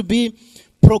 There's going to be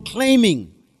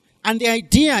proclaiming. And the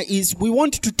idea is we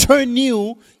want to turn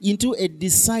you into a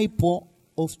disciple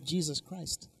of Jesus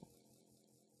Christ.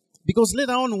 Because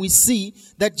later on we see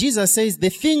that Jesus says the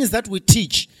things that we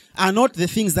teach are not the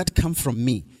things that come from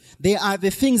me. They are the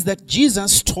things that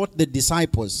Jesus taught the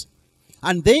disciples.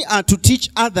 And they are to teach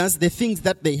others the things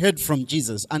that they heard from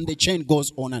Jesus. And the chain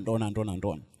goes on and on and on and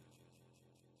on.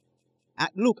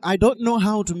 Look, I don't know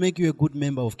how to make you a good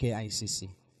member of KICC.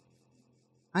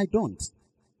 I don't.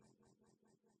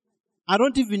 I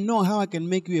don't even know how I can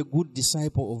make you a good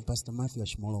disciple of Pastor Matthew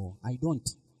Ashmolo. I don't.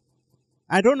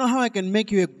 I don't know how I can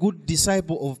make you a good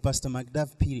disciple of Pastor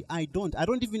Magdav Piri. I don't. I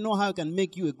don't even know how I can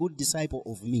make you a good disciple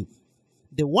of me.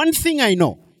 The one thing I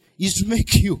know is to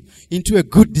make you into a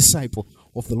good disciple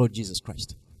of the Lord Jesus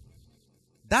Christ.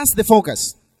 That's the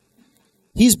focus.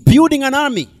 He's building an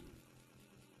army.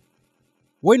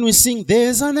 When we sing,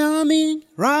 there's an army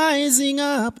rising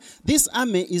up, this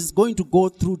army is going to go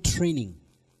through training.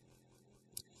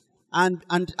 And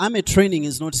army training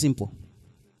is not simple.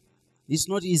 It's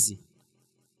not easy.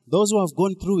 Those who have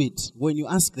gone through it, when you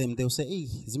ask them, they'll say, hey,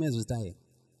 Zimezo is dying.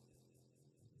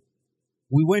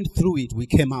 We went through it, we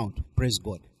came out. Praise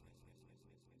God.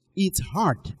 It's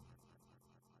hard.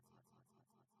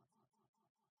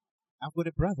 I've got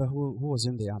a brother who was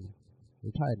in the army,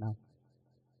 retired now.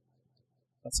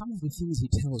 But some of the things he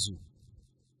tells you,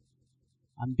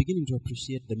 I'm beginning to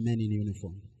appreciate the men in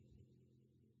uniform.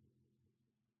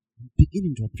 I'm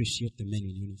beginning to appreciate the men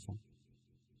in uniform.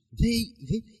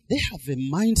 They have a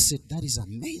mindset that is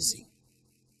amazing.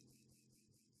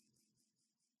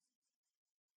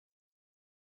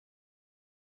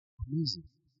 Amazing.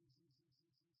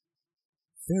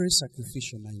 Very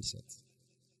sacrificial mindset.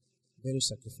 Very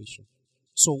sacrificial.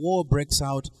 So war breaks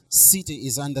out, city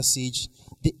is under siege.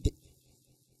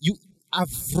 I've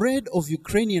read of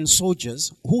Ukrainian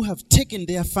soldiers who have taken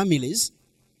their families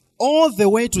all the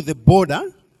way to the border,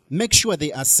 make sure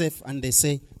they are safe, and they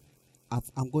say,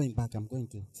 I'm going back, I'm going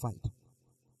to fight.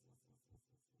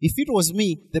 If it was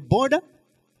me, the border,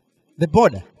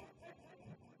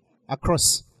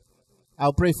 across,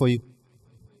 I'll pray for you.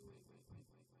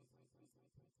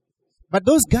 But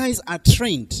those guys are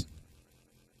trained.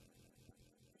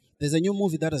 There's a new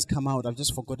movie that has come out. I've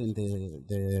just forgotten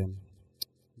the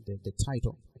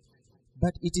title.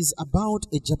 But it is about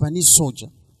a Japanese soldier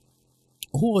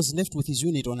who was left with his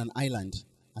unit on an island.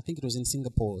 I think it was in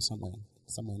Singapore or somewhere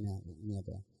near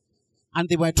there. And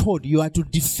they were told, you are to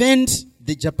defend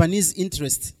the Japanese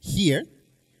interests here,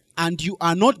 and you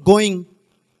are not going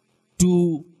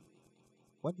to,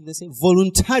 what did they say,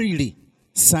 voluntarily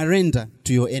surrender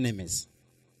to your enemies.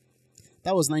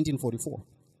 That was 1944.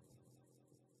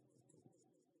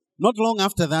 Not long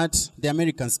after that, the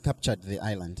Americans captured the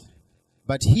island.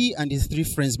 But he and his 3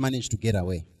 friends managed to get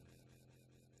away.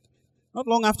 Not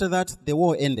long after that, the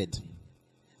war ended.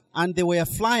 And there were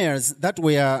flyers that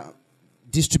were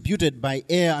distributed by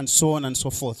air and so on and so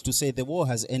forth to say the war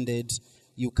has ended.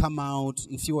 You come out,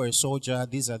 if you are a soldier,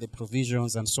 these are the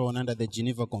provisions and so on under the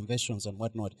Geneva Conventions and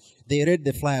whatnot. They read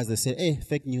the flyers, they said, hey,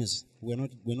 fake news. We're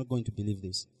not going to believe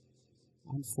this.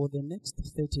 And for the next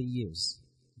 30 years,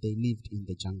 they lived in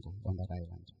the jungle on that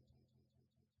island.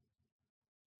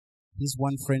 His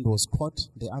one friend was caught.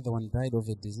 The other one died of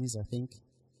a disease, I think.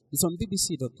 It's on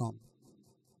bbc.com.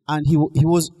 And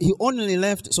he only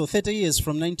left, so 30 years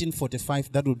from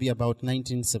 1945, that would be about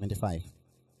 1975.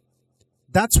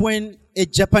 That's when a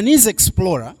Japanese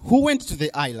explorer who went to the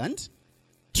island,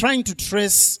 trying to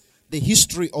trace the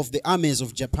history of the armies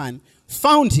of Japan,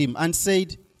 found him and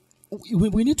said,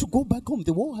 we need to go back home.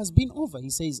 The war has been over. He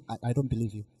says, I don't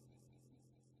believe you.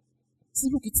 He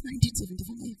said, look, it's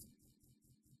 1975. He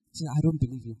said, I don't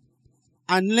believe you.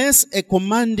 Unless a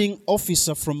commanding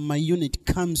officer from my unit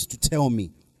comes to tell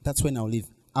me, that's when I'll leave.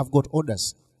 I've got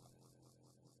orders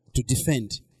to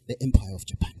defend the Empire of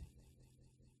Japan.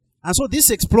 And so this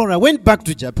explorer went back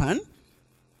to Japan,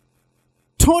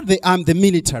 told the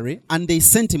military, and they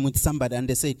sent him with somebody, and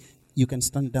they said, you can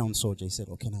stand down, soldier. He said,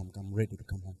 okay, now I'm ready to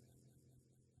come home.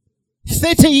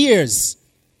 30 years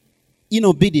in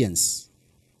obedience.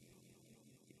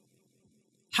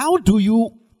 How do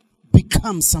you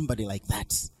become somebody like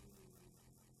that?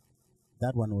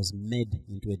 That one was made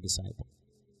into a disciple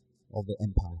of the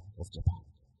Empire of Japan.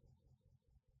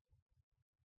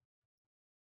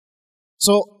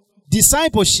 So,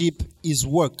 discipleship is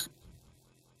work.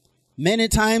 Many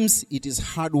times it is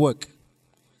hard work.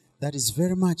 That is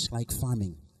very much like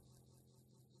farming.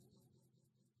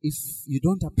 If you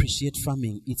don't appreciate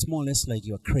farming, it's more or less like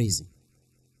you're crazy.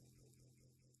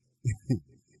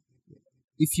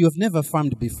 If you have never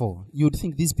farmed before, you would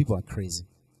think these people are crazy.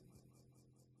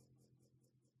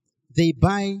 They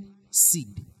buy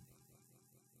seed.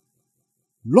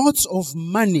 Lots of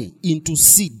money into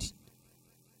seed.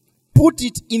 Put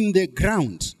it in the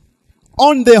ground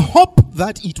on the hope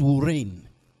that it will rain.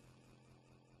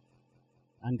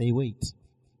 And they wait.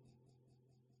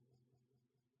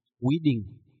 Weeding.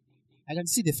 I can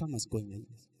see the farmers going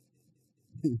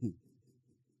in.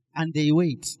 And they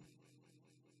wait.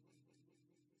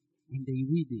 and they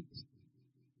weed it,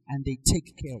 and they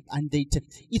take care of it.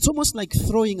 It's almost like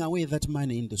throwing away that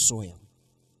money in the soil.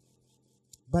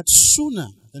 But sooner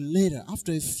than later,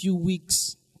 after a few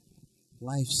weeks,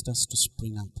 life starts to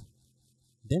spring up.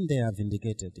 Then they are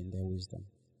vindicated in their wisdom.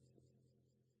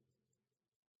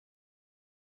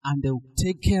 And they'll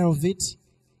take care of it.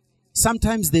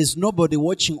 Sometimes there's nobody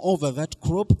watching over that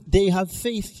crop. They have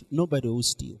faith. Nobody will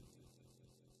steal.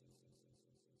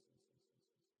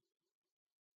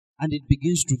 And it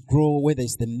begins to grow, whether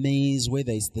it's the maize,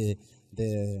 whether it's the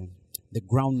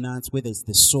groundnuts, whether it's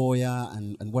the soya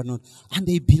and whatnot. And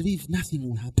they believe nothing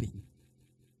will happen.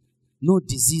 No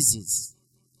diseases.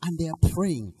 And they are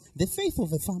praying. The faith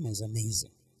of a farmer is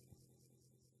amazing.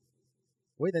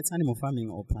 Whether it's animal farming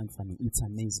or plant farming, it's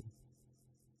amazing.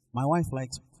 My wife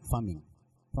likes farming,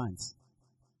 plants.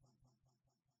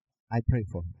 I pray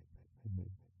for her.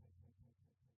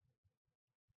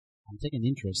 I'm taking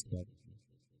interest, but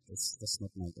that's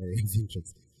not my area of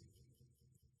interest.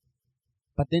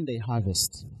 But then they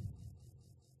harvest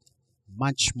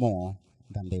much more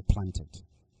than they planted.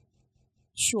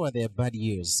 Sure, there are bad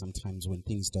years sometimes when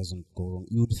things doesn't go wrong.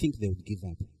 You would think they would give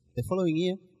up. The following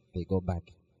year, they go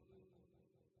back.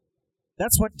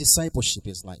 That's what discipleship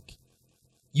is like.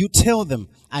 You tell them,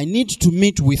 I need to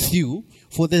meet with you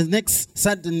for the next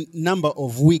certain number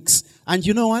of weeks. And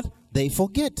you know what? They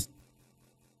forget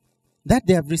that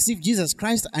they have received Jesus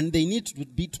Christ and they need to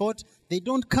be taught. They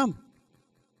don't come.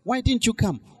 Why didn't you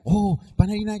come? Oh, I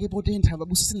needed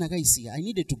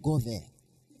to go there.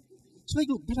 So I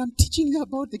go, but I'm teaching you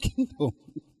about the kingdom.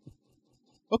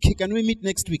 Okay, can we meet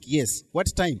next week? Yes.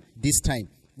 What time? This time.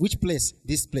 Which place?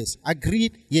 This place.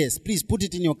 Agreed? Yes. Please put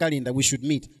it in your calendar. We should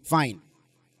meet. Fine.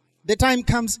 The time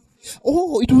comes.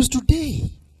 Oh, it was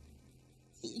today.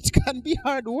 It can be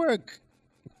hard work.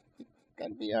 It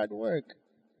can be hard work.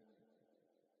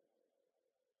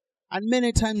 And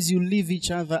many times you leave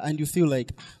each other and you feel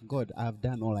like, God, I've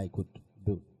done all I could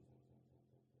do.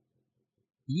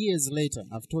 Years later,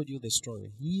 I've told you the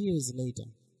story. Years later,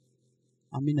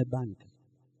 I'm in a bank.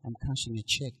 I'm cashing a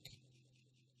check.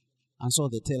 And so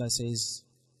the teller says,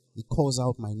 he calls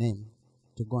out my name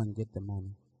to go and get the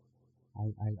money.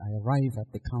 I arrive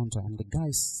at the counter and the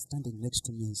guy standing next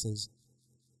to me and says,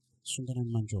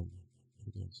 Sunganani Manjolo.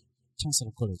 Yes. Chancellor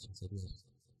of College. I said, yes.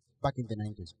 Back in the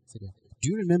 90s. I said, yeah. Do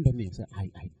you remember me? I said,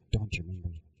 I don't remember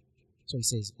you. So he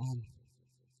says,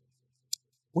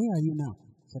 where are you now?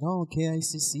 I said, oh,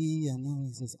 KICC. And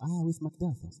he says, with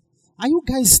Macduff. Are you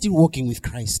guys still walking with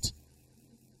Christ?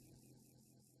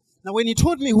 Now, when he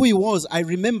told me who he was, I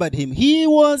remembered him. He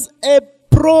was a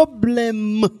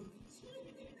problem.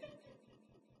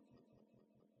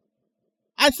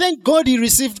 I thank God he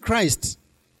received Christ.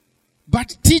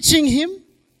 But teaching him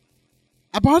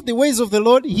about the ways of the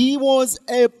Lord, he was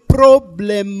a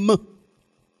problem.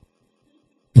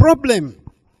 Problem.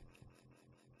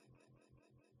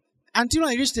 Until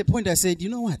I reached a point, I said, you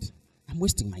know what? I'm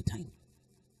wasting my time.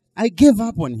 I gave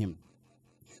up on him.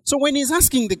 So when he's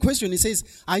asking the question, he says,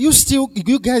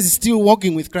 you guys still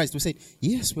walking with Christ? We said,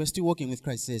 yes, we're still walking with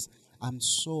Christ. He says, I'm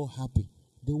so happy.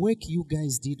 The work you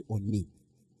guys did on me,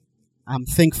 I'm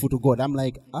thankful to God. I'm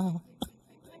like,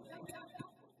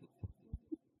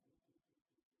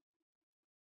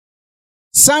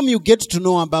 Some you get to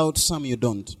know about, some you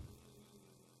don't.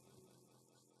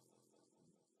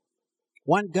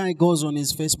 One guy goes on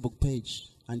his Facebook page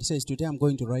and he says, today I'm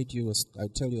going to I'll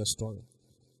tell you a story.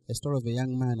 A story of a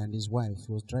young man and his wife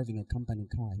who was driving a company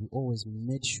car. He always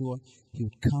made sure he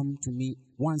would come to me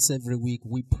once every week.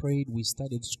 We prayed, we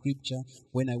studied scripture.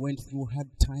 When I went through hard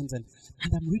times, and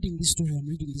I'm reading this story,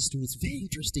 It's very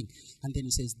interesting. And then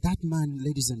he says, that man,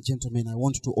 ladies and gentlemen, I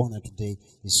want to honor today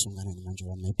is Sunganani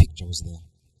Manjolo. My picture was there.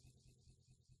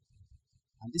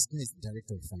 And this guy is the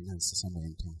director of finance somewhere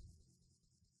in town.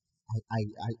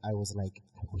 I was like,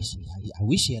 I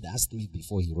wish he had asked me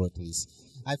before he wrote this.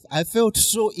 I felt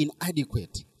so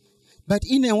inadequate. But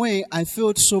in a way, I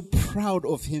felt so proud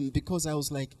of him because I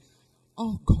was like,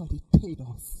 oh God, it paid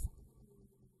off.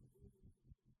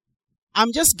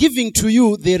 I'm just giving to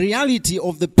you the reality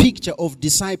of the picture of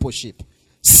discipleship.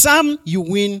 Some you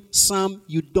win, some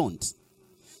you don't.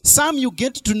 Some you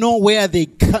get to know where they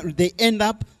end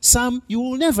up. Some you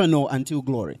will never know until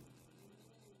glory.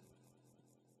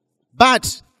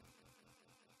 But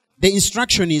the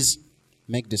instruction is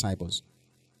make disciples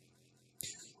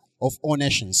of all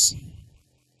nations.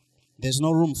 There's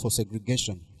no room for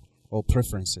segregation or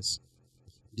preferences.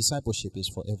 Discipleship is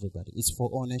for everybody. It's for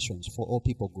all nations, for all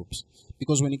people groups.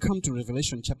 Because when you come to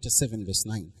Revelation chapter 7 verse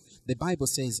 9, the Bible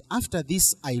says, after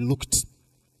this I looked,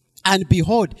 And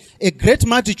behold, a great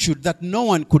multitude that no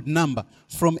one could number,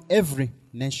 from every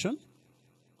nation,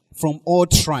 from all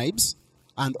tribes,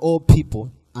 and all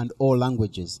people, and all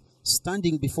languages,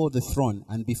 standing before the throne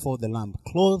and before the Lamb,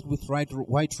 clothed with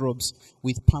white robes,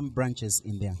 with palm branches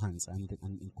in their hands. And it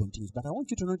continues. But I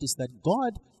want you to notice that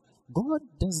God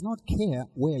does not care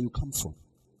where you come from.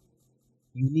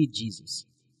 You need Jesus.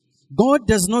 God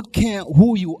does not care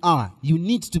who you are. You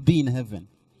need to be in heaven.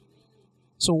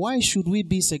 So why should we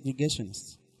be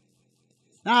segregationists?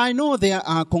 Now, I know there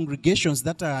are congregations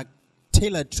that are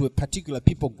tailored to a particular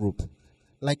people group,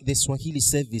 like the Swahili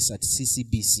service at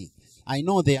CCBC. I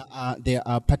know there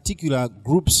are particular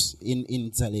groups in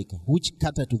Dzaleka which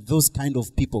cater to those kind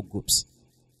of people groups.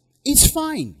 It's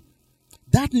fine.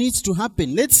 That needs to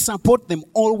happen. Let's support them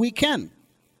all we can.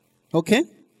 Okay?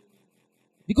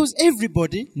 Because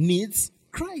everybody needs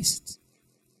Christ.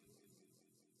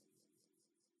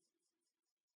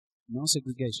 No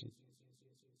segregation.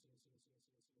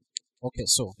 Okay,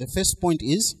 so the first point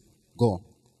is go.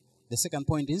 The second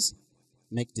point is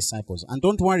make disciples. And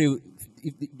don't worry,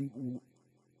 if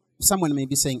someone may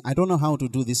be saying, I don't know how to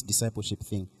do this discipleship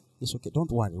thing. It's okay.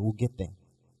 Don't worry. We'll get there.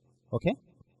 Okay?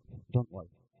 Don't worry.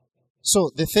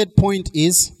 So the third point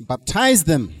is baptize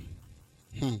them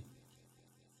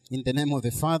in the name of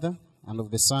the Father and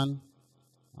of the Son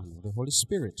and of the Holy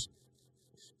Spirit.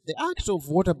 The act of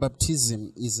water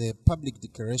baptism is a public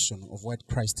declaration of what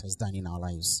Christ has done in our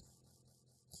lives.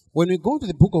 When we go to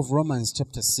the book of Romans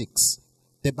chapter 6,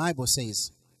 the Bible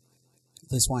says,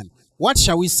 verse 1, what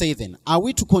shall we say then? Are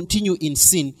we to continue in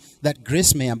sin that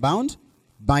grace may abound?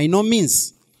 By no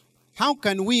means. How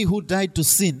can we who died to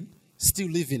sin still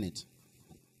live in it?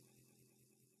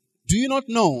 Do you not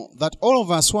know that all of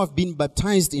us who have been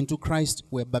baptized into Christ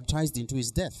were baptized into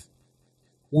his death?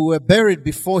 We were buried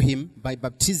before him by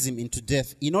baptism into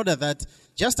death, in order that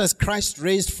just as Christ was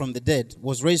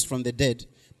raised from the dead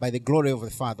by the glory of the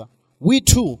Father, we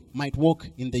too might walk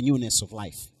in the newness of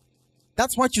life.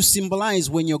 That's what you symbolize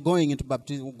when you're going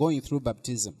through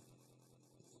baptism.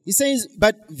 He says,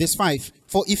 but verse 5,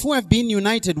 for if we have been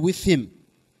united with him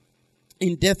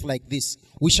in death like this,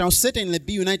 we shall certainly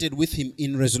be united with him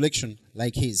in resurrection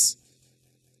like his.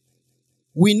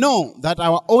 We know that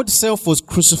our old self was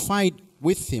crucified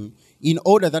with him in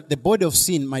order that the body of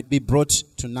sin might be brought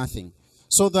to nothing,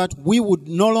 so that we would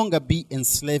no longer be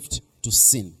enslaved to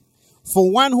sin.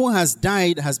 For one who has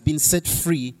died has been set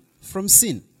free from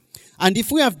sin. And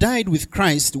if we have died with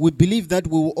Christ, we believe that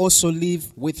we will also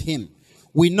live with him.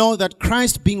 We know that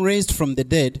Christ, being raised from the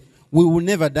dead, we will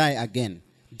never die again.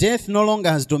 Death no longer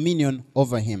has dominion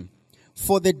over him.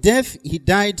 For the death he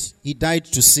died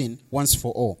to sin once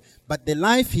for all. But the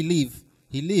life he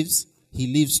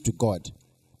lives to God.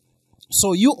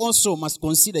 So you also must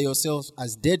consider yourselves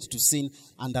as dead to sin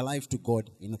and alive to God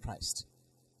in Christ.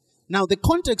 Now, the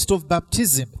context of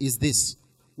baptism is this.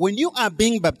 When you are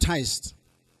being baptized,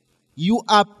 you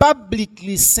are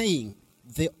publicly saying,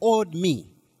 the old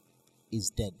me is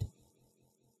dead.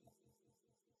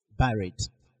 Buried.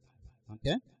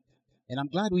 Okay? And I'm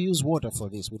glad we use water for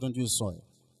this. We don't use soil.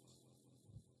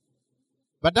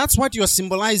 But that's what you're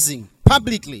symbolizing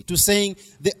publicly, to saying,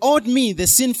 the old me, the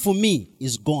sinful me,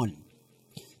 is gone.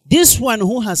 This one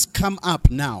who has come up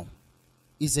now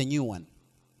is a new one.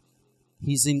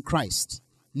 He's in Christ,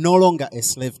 no longer a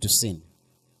slave to sin.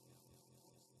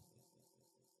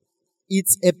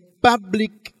 It's a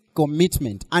public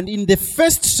commitment. And in the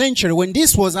first century, when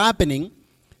this was happening,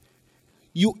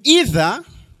 you either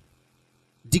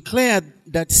declared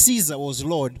that Caesar was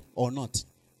Lord or not.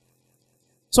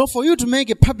 So for you to make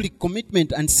a public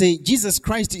commitment and say Jesus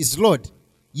Christ is Lord,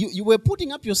 you were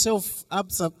putting up yourself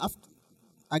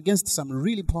against some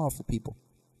really powerful people.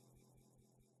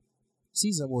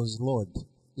 Caesar was Lord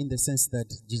in the sense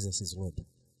that Jesus is Lord.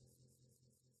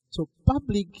 So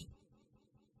public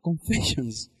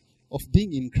confessions of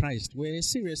being in Christ were a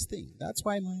serious thing. That's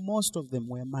why most of them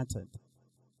were martyred.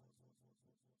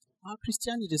 Our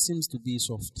Christianity seems to be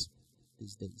soft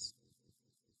these days.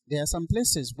 There are some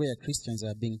places where Christians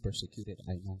are being persecuted,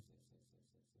 I know.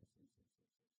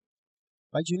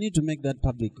 But you need to make that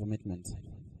public commitment.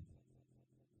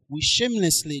 We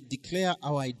shamelessly declare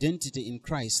our identity in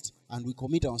Christ and we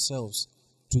commit ourselves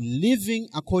to living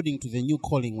according to the new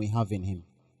calling we have in him.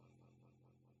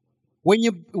 When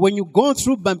you go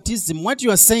through baptism, what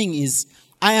you are saying is,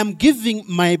 I am giving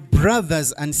my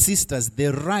brothers and sisters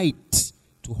the right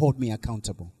to hold me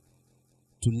accountable,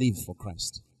 to live for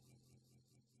Christ.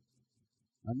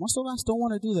 And most of us don't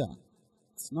want to do that.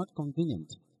 It's not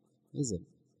convenient, is it?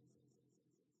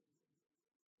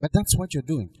 But that's what you're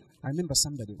doing. I remember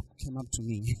somebody came up to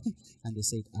me and they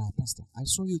said, Pastor, I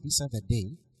saw you this other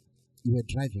day You were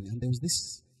driving, and there was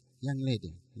this young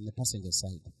lady in the passenger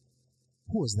side.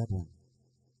 Who was that one?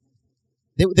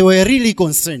 They were really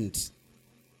concerned.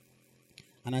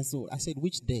 And I said,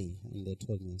 which day? And they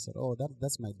told me. I said, oh,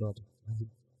 that's my daughter.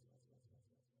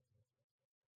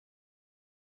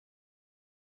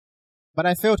 But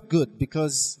I felt good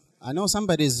because I know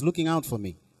somebody is looking out for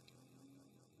me.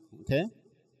 Okay?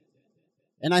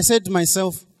 And I said to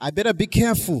myself, I better be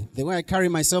careful the way I carry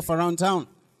myself around town.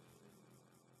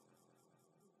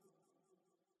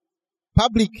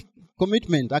 Public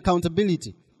commitment,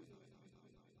 accountability.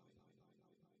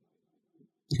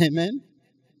 Amen?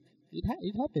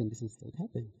 It happened, sister. It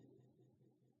happened.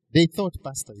 They thought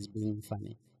pastor is being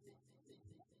funny.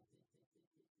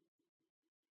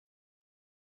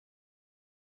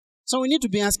 So we need to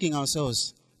be asking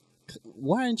ourselves,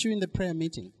 why aren't you in the prayer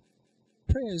meeting?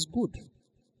 Prayer is good.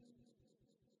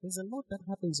 There's a lot that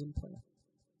happens in prayer.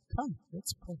 Come,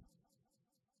 let's pray.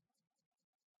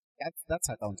 That's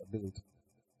accountability.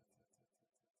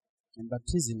 And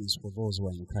baptism is for those who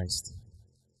are in Christ.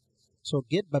 So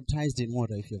get baptized in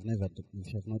water if you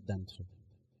have not done so.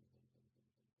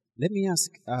 Let me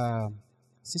ask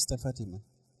Sister Fatima,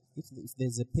 if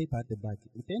there's a paper at the back,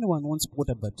 if anyone wants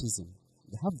water baptism,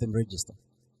 have them register.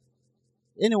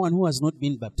 Anyone who has not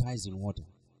been baptized in water,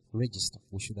 register.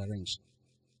 We should arrange.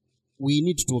 We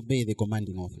need to obey the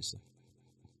commanding officer.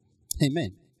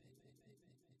 Amen.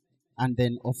 And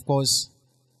then, of course,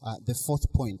 the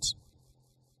fourth point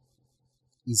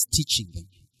is teaching them.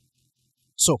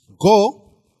 So,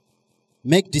 go,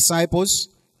 make disciples,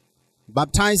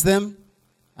 baptize them,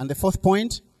 and the fourth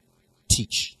point,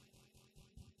 teach.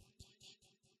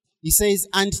 He says,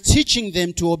 and teaching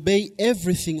them to obey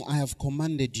everything I have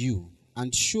commanded you,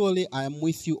 and surely I am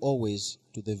with you always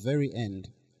to the very end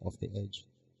of the age.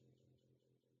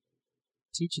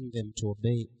 Teaching them to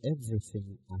obey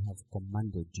everything I have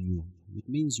commanded you. It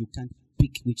means you can't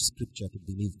pick which scripture to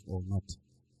believe or not.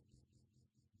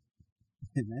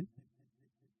 Amen?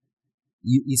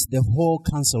 It's the whole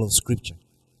counsel of scripture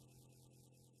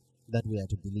that we are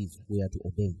to believe, we are to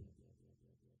obey.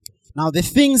 Now, the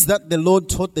things that the Lord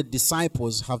taught the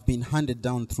disciples have been handed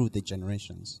down through the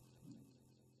generations.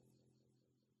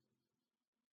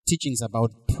 Teachings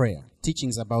about prayer,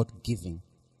 teachings about giving,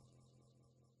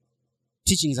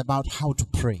 teachings about how to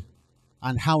pray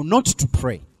and how not to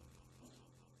pray.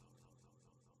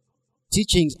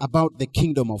 Teachings about the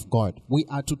kingdom of God. We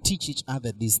are to teach each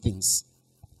other these things.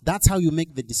 That's how you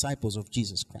make the disciples of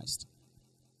Jesus Christ.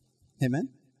 Amen?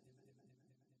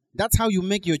 That's how you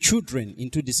make your children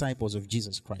into disciples of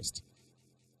Jesus Christ.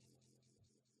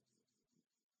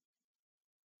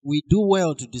 We do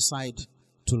well to decide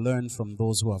to learn from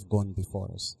those who have gone before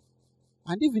us.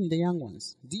 And even the young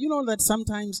ones. Do you know that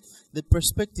sometimes the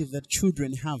perspective that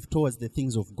children have towards the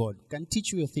things of God can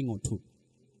teach you a thing or two?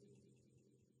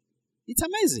 It's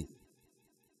amazing.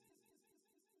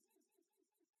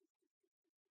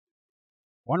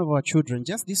 One of our children,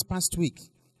 just this past week,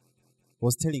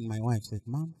 was telling my wife that,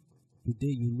 Mom, today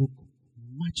you look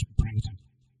much brighter.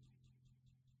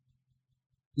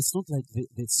 It's not like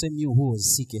the same you who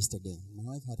was sick yesterday. My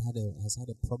wife has had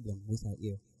a problem with her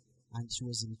ear. And she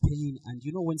was in pain. And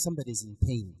you know when somebody is in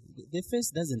pain, their face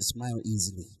doesn't smile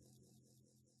easily.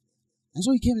 And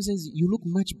so he came and says, you look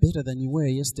much better than you were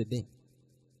yesterday.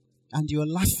 And you're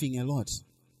laughing a lot.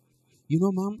 You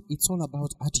know, Mom, it's all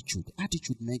about attitude.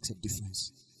 Attitude makes a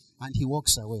difference. And he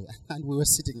walks away. And we were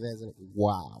sitting there like,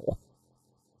 wow.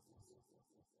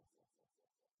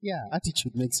 Yeah,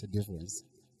 attitude makes a difference.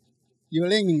 You're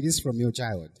learning this from your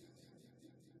child.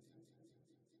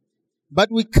 But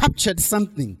we captured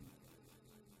something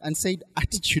and said,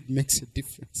 attitude makes a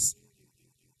difference.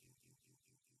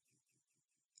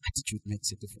 Attitude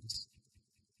makes a difference.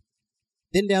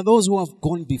 Then there are those who have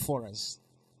gone before us,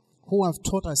 who have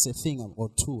taught us a thing or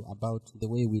two about the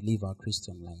way we live our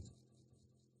Christian life,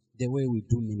 the way we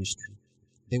do ministry,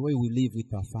 the way we live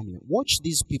with our family. Watch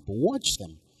these people. Watch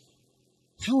them.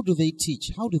 How do they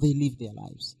teach? How do they live their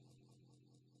lives?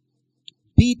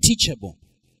 Be teachable.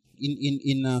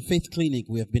 In Faith Clinic,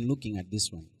 we have been looking at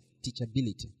this one.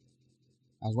 Teachability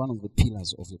as one of the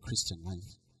pillars of the Christian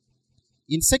life.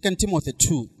 In 2 Timothy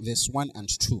 2, verse 1 and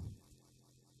 2,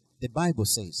 the Bible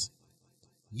says,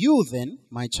 you then,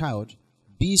 my child,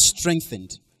 be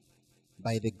strengthened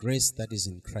by the grace that is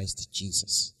in Christ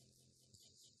Jesus.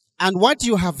 And what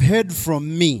you have heard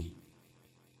from me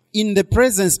in the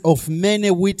presence of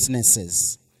many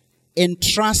witnesses,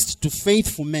 entrust to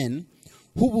faithful men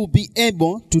who will be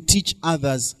able to teach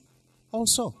others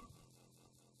also.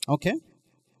 Okay?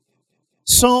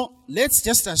 So, let's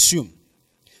just assume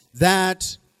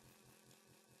that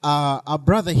our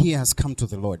brother here has come to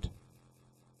the Lord.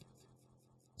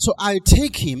 So I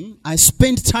take him, I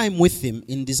spend time with him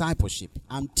in discipleship.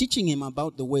 I'm teaching him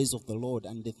about the ways of the Lord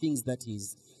and the things that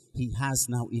he has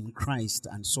now in Christ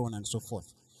and so on and so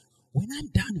forth. When I'm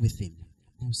done with him,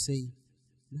 I'll say,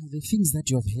 now the things that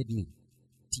you have heard me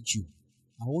teach you,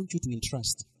 I want you to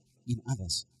entrust in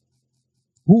others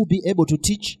who will be able to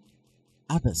teach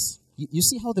others. You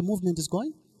see how the movement is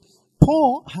going?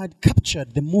 Paul had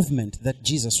captured the movement that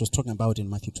Jesus was talking about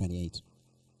in Matthew 28.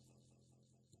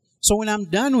 So when I'm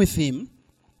done with him,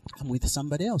 I'm with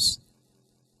somebody else.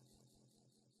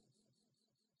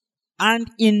 And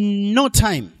in no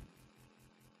time,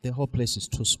 the whole place is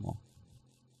too small.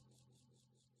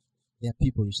 There are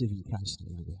people receiving Christ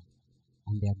everywhere.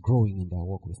 And they are growing in their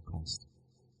walk with Christ.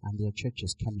 And their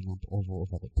churches coming up all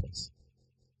over the place.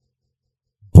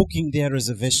 Booking their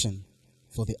reservation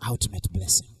for the ultimate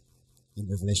blessing in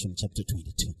Revelation chapter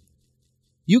 22.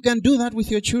 You can do that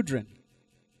with your children.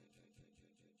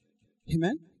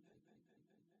 Amen?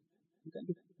 You can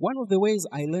do. One of the ways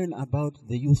I learn about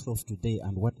the youth of today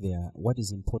and what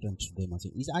is important to them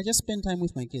is I just spend time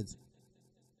with my kids.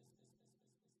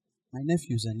 My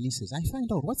nephews and nieces. I find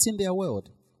out what's in their world.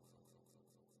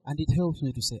 And it helps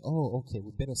me to say, oh, okay,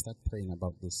 we better start praying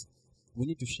about this. We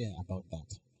need to share about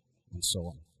that. And so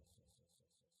on.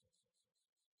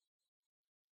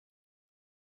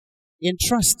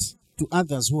 Entrust to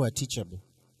others who are teachable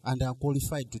and are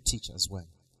qualified to teach as well.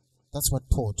 That's what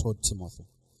Paul told Timothy.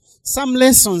 Some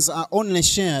lessons are only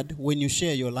shared when you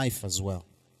share your life as well.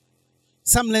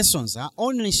 Some lessons are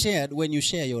only shared when you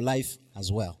share your life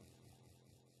as well.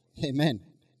 Amen.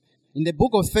 In the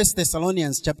book of 1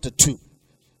 Thessalonians chapter 2,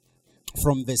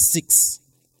 from verse 6,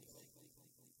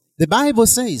 the Bible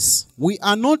says, we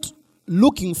are not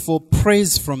looking for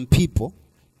praise from people,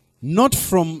 not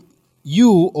from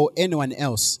you or anyone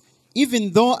else.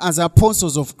 Even though as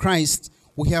apostles of Christ,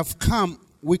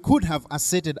 we could have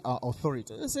asserted our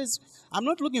authority. It says, I'm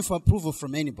not looking for approval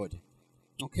from anybody.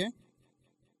 Okay?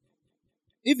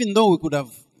 Even though we could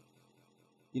have,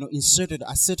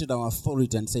 asserted our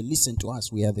authority and say, listen to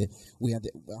us, I'm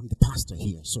the pastor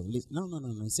here. So,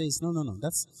 no. He says, no.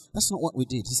 That's not what we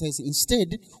did. He says,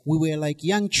 instead, we were like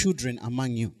young children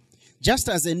among you. Just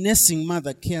as a nursing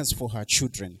mother cares for her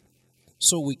children,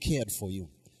 so we cared for you.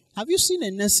 Have you seen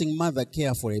a nursing mother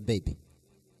care for a baby?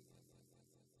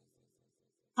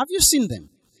 Have you seen them?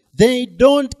 They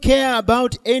don't care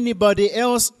about anybody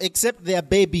else except their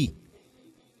baby.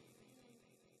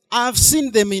 I've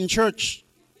seen them in church.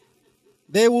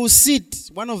 They will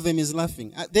sit. One of them is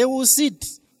laughing. They will sit.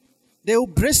 They will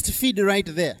breastfeed right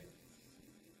there.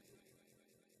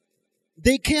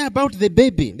 They care about the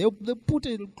baby. They'll put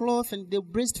a cloth and they'll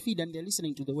breastfeed and they're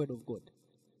listening to the word of God.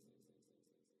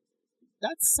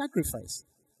 That's sacrifice.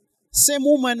 Same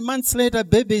woman, months later,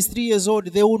 baby is 3 years old.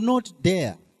 They will not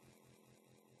dare.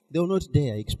 They will not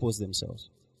dare expose themselves.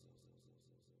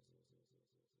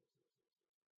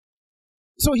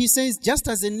 So he says, just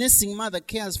as a nursing mother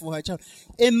cares for her child.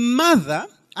 A mother,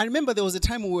 I remember there was a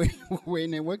time we were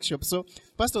in a workshop. So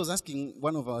pastor was asking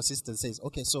one of our sisters, says,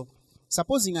 okay, so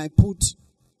supposing I put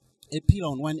a pillar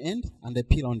on one end and a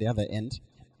pillar on the other end,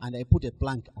 and I put a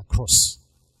plank across.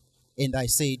 And I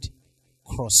said,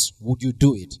 cross, would you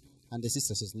do it? And the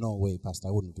sister says, no way, pastor,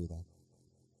 I wouldn't do that.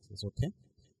 He says, okay.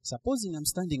 Supposing I'm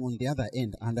standing on the other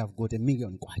end and I've got 1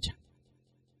 million kwacha.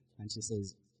 And she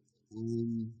says,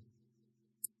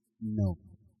 no.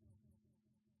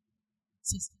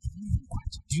 She says,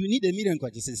 do you need 1 million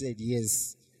kwacha? She said,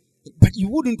 yes. But you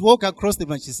wouldn't walk across the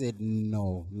branch. She said,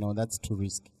 no, that's too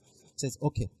risky. She says,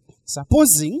 okay.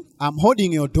 Supposing I'm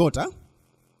holding your daughter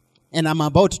and I'm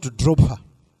about to drop her.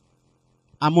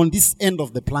 I'm on this end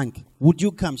of the plank. Would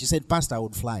you come? She said, pastor, I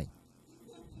would fly.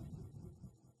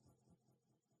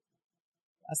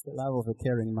 That's the love of a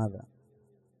caring mother.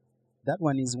 That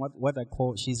one is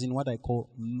she's in what I call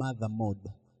mother mode.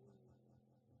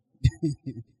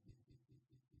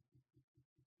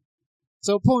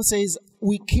 So Paul says,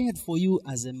 we cared for you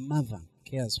as a mother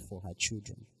cares for her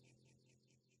children.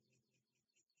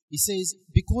 He says,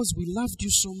 because we loved you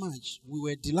so much, we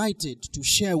were delighted to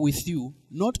share with you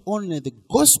not only the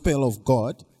gospel of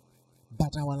God,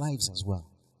 but our lives as well.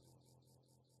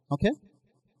 Okay?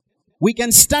 We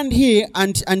can stand here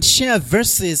and share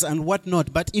verses and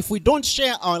whatnot, but if we don't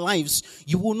share our lives,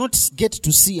 you will not get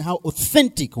to see how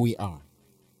authentic we are.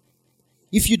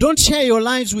 If you don't share your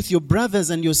lives with your brothers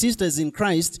and your sisters in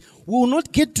Christ, we will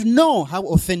not get to know how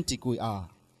authentic we are.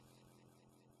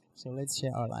 So let's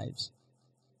share our lives.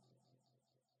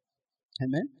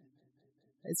 Amen?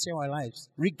 Let's share our lives.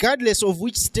 Regardless of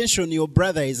which station your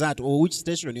brother is at or which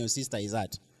station your sister is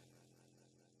at.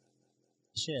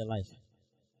 Share your life.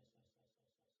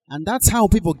 And that's how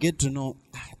people get to know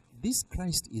this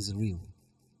Christ is real.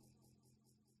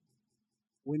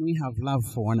 When we have love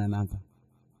for one another.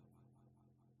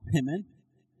 Amen.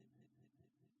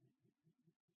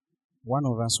 One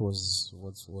of us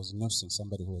was nursing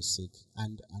somebody who was sick,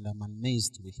 and I'm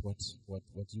amazed with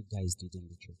what you guys did in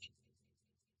the church.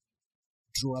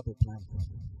 Drew up a plan.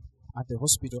 At the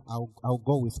hospital, I'll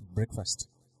go with breakfast.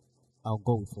 I'll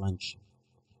go with lunch.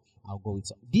 I'll go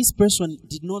with... This person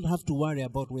did not have to worry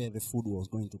about where the food was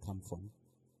going to come from.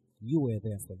 You were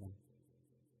there for them.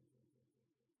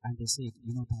 And they said,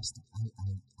 Pastor,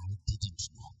 I didn't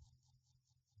know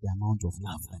the amount of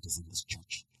love that is in this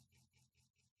church.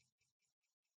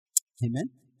 Amen?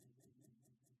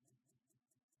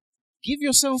 Give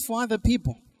yourself for other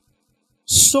people.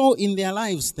 Sow in their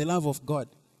lives the love of God.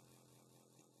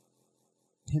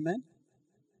 Amen?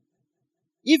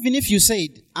 Even if you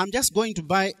said, I'm just going to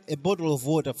buy a bottle of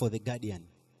water for the guardian.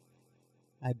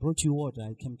 I brought you water,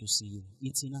 I came to see you.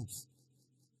 It's enough.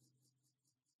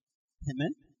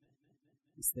 Amen?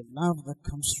 It's the love that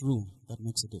comes through that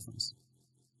makes a difference.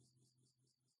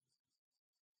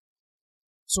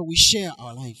 So we share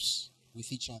our lives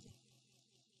with each other.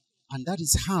 And that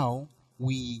is how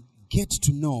we get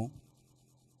to know,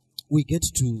 we get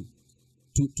to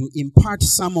impart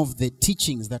some of the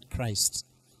teachings that Christ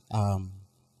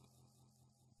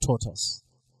taught us.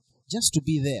 Just to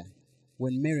be there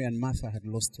when Mary and Martha had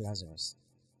lost Lazarus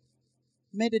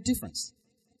made a difference.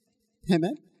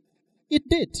 Amen? It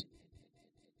did.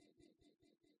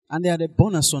 And they had a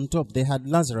bonus on top. They had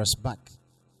Lazarus back.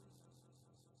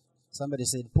 Somebody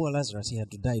said, poor Lazarus, he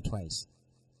had to die twice.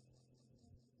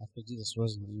 After Jesus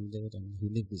rose from the dead and he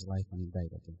lived his life and he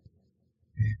died again.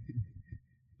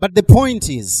 But the point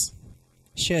is,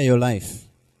 share your life.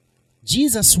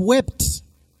 Jesus wept.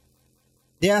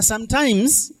 There are some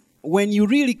times when you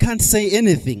really can't say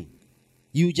anything.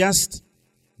 You just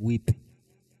weep.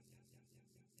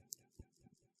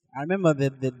 I remember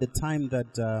the time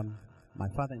that my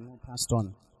father-in-law passed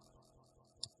on.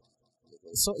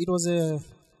 So it was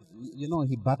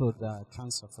he battled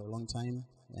cancer for a long time.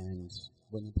 And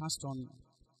when he passed on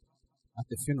at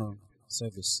the funeral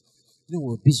service, we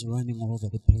were busy running all over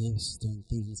the place, doing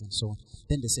things and so on.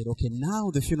 Then they said, okay, now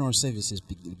the funeral service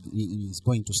is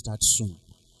going to start soon.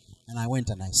 And I went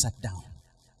and I sat down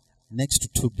next to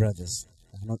two brothers.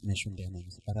 I have not mentioned their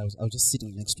names, but I was just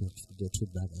sitting next to the two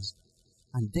brothers.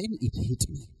 And then it hit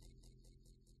me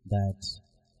that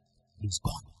he's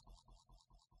gone.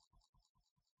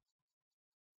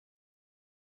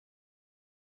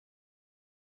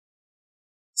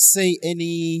 Say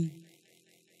any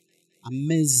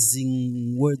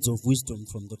amazing words of wisdom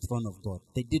from the throne of God.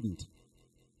 They didn't.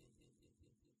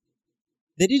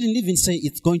 They didn't even say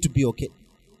it's going to be okay.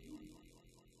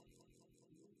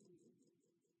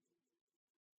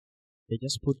 They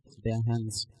just put their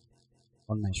hands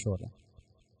on my shoulder.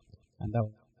 And that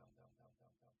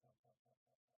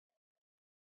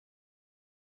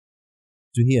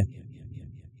to hear.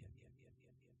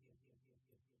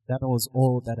 That was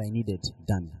all that I needed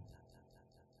done.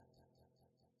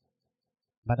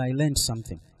 But I learned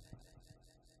something.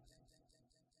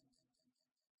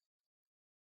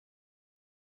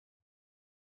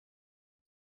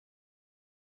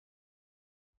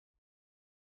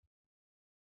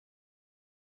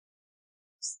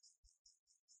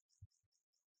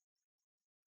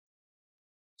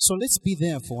 So let's be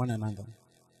there for one another.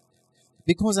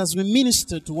 Because as we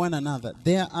minister to one another,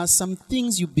 there are some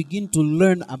things you begin to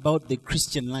learn about the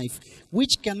Christian life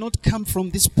which cannot come from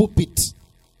this pulpit.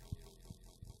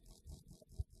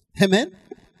 Amen?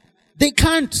 They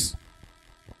can't.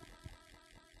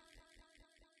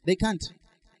 They can't.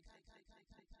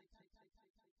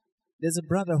 There's a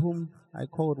brother whom I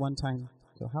called one time.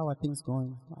 So how are things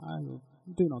going? I'm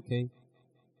doing okay.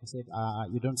 He said,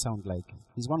 you don't sound like.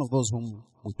 He's one of those whom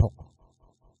we talk.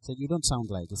 He said, you don't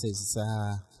sound like. He says,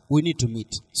 we need to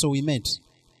meet. So we met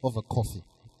over coffee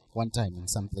one time in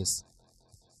some place.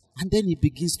 And then he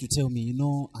begins to tell me,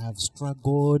 I have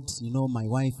struggled. My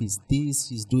wife is this,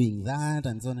 she's doing that,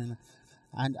 and so on.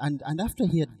 And after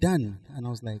he had done, and I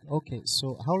was like, okay,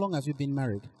 so how long have you been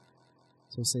married?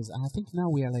 So he says, I think now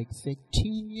we are like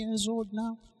 13 years old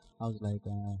now. I was like,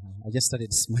 I just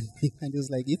started smiling. And he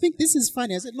was like, you think this is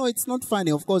funny? I said, no, it's not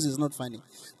funny. Of course it's not funny.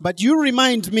 But you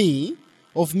remind me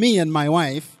of me and my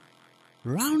wife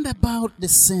round about the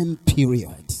same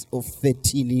period of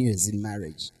 13 years in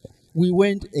marriage. We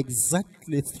went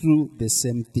exactly through the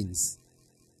same things.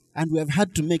 And we have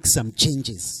had to make some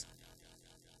changes.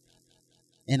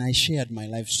 And I shared my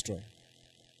life story.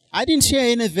 I didn't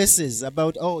share any verses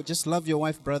about, just love your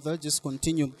wife, brother, just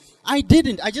continue. I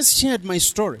didn't. I just shared my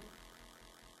story.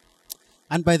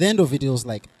 And by the end of it, it was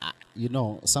like,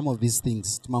 some of these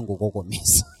things,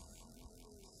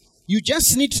 you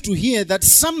just need to hear that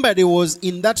somebody was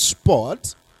in that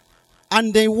spot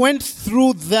and they went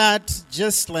through that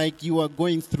just like you are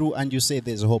going through, and you say,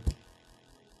 there's hope.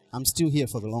 I'm still here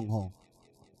for the long haul.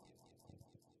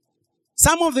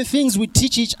 Some of the things we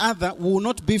teach each other will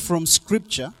not be from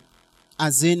scripture,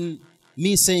 as in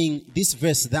me saying this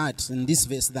verse that and this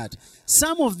verse that.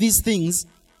 Some of these things,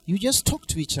 you just talk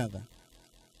to each other.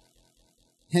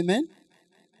 Amen?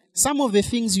 Some of the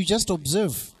things you just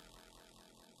observe.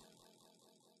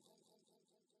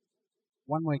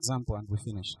 One more example and we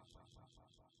finish.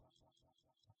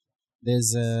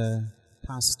 There's a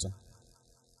pastor.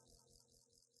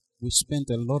 We spent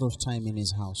a lot of time in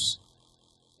his house.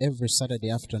 Every Saturday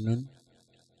afternoon,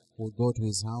 we'll go to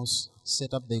his house,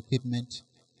 set up the equipment,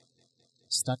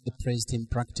 start the praise team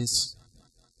practice.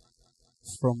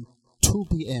 From 2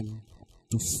 p.m.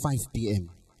 to 5 p.m.,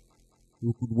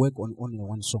 we could work on only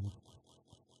one song.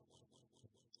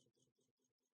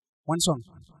 One song.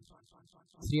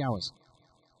 3 hours.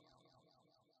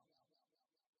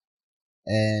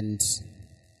 And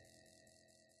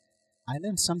I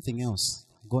learned something else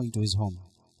going to his home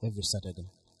every Saturday.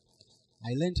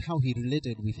 I learned how he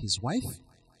related with his wife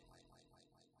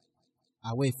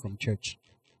away from church.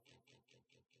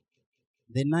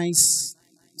 The nice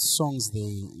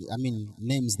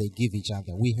names they give each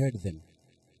other, we heard them.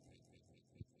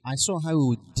 I saw how he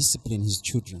would discipline his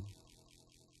children.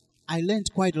 I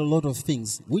learned quite a lot of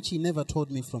things which he never told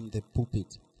me from the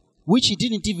pulpit, which he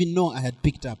didn't even know I had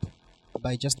picked up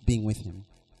by just being with him.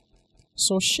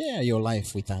 So share your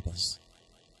life with others.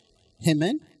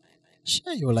 Amen?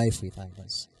 Share your life with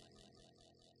others.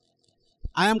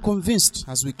 I am convinced,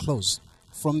 as we close,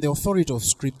 from the authority of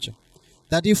Scripture,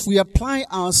 that if we apply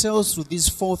ourselves to these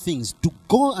 4 things, to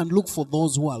go and look for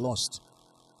those who are lost,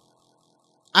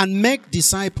 and make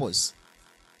disciples,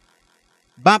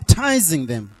 baptizing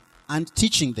them and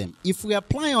teaching them, if we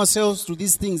apply ourselves to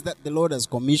these things that the Lord has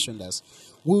commissioned us,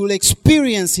 we will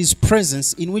experience His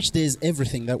presence, in which there is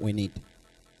everything that we need.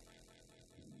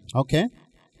 Okay?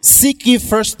 Seek ye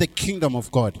first the kingdom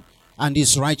of God and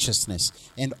His righteousness,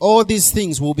 and all these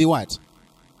things will be what?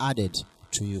 Added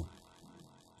to you.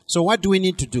 So what do we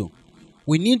need to do?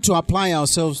 We need to apply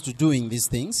ourselves to doing these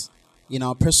things in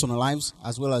our personal lives,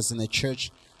 as well as in the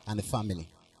church and the family.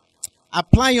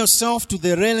 Apply yourself to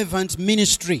the relevant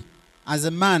ministry. As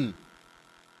a man,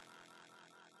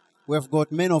 we have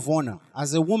got men of honor.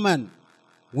 As a woman,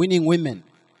 winning women.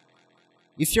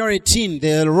 If you're a teen,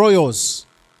 there are royals.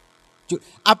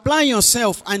 Apply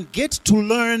yourself and get to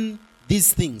learn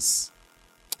these things.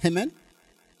 Amen?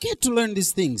 Get to learn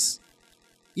these things.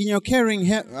 In your caring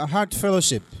heart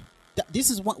fellowship, this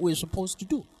is what we're supposed to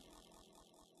do.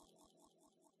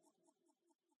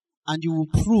 And you will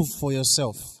prove for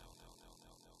yourself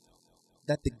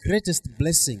that the greatest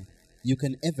blessing you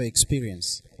can ever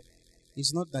experience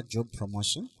is not that job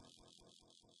promotion.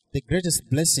 The greatest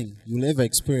blessing you'll ever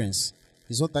experience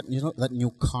is not that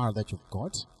new car that you've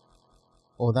got,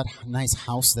 or that nice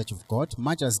house that you've got,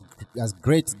 much as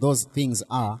great those things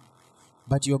are,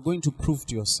 but you're going to prove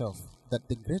to yourself that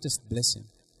the greatest blessing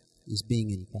is being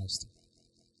in Christ.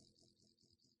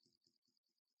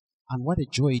 And what a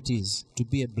joy it is to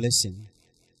be a blessing,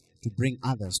 to bring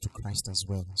others to Christ as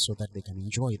well, so that they can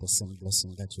enjoy the same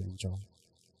blessing that you enjoy.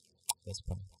 Let's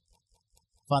pray.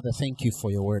 Father, thank you for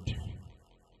your word.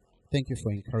 Thank you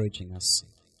for encouraging us.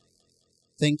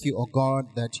 Thank you, O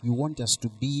God, that you want us to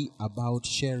be about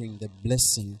sharing the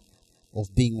blessing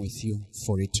of being with you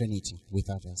for eternity with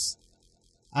others.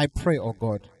 I pray, O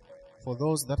God, for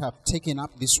those that have taken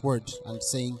up this word and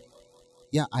saying,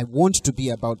 yeah, I want to be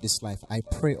about this life. I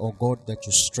pray, O God, that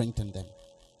you strengthen them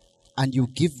and you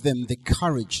give them the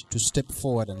courage to step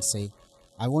forward and say,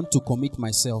 I want to commit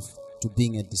myself to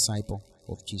being a disciple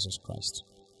of Jesus Christ.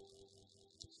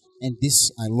 And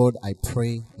this, Lord, I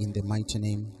pray in the mighty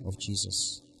name of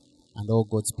Jesus. And all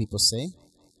God's people say,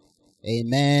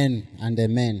 amen and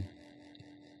amen.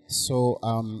 So,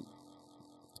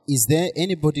 is there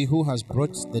anybody who has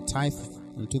brought the tithe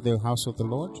into the house of the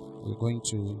Lord? We're going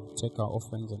to take our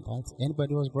offerings and tithes.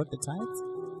 Anybody who has brought the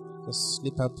tithe? Just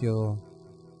slip up your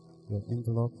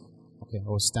envelope. Okay,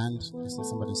 or stand. I see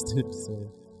somebody stood.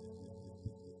 So,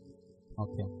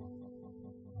 okay.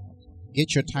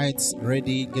 Get your tithes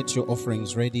ready, get your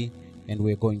offerings ready, and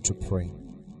we're going to pray.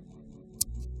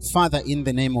 Father, in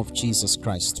the name of Jesus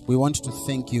Christ, we want to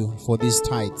thank you for these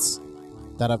tithes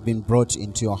that have been brought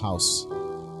into your house.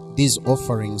 These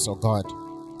offerings, O God,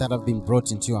 that have been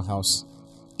brought into your house.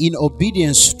 In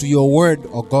obedience to your word,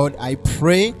 O God, I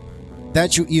pray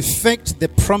that you effect the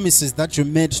promises that you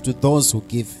made to those who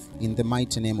give, in the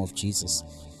mighty name of Jesus.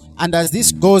 And as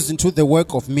this goes into the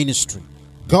work of ministry,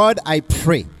 God, I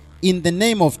pray in the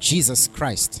name of Jesus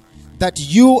Christ that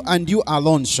you and you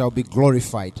alone shall be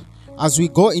glorified. As we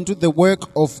go into the work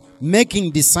of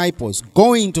making disciples,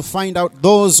 going to find out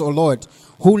those, oh Lord,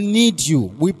 who need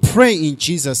you, we pray in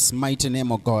Jesus' mighty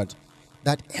name, oh God,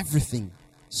 that everything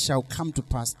shall come to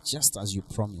pass just as you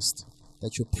promised,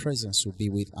 that your presence will be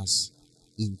with us.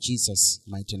 In Jesus'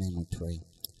 mighty name we pray.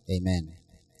 Amen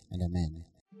and amen.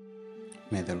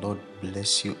 May the Lord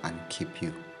bless you and keep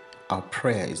you. Our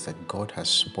prayer is that God has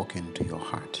spoken to your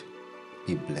heart.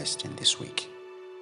 Be blessed in this week.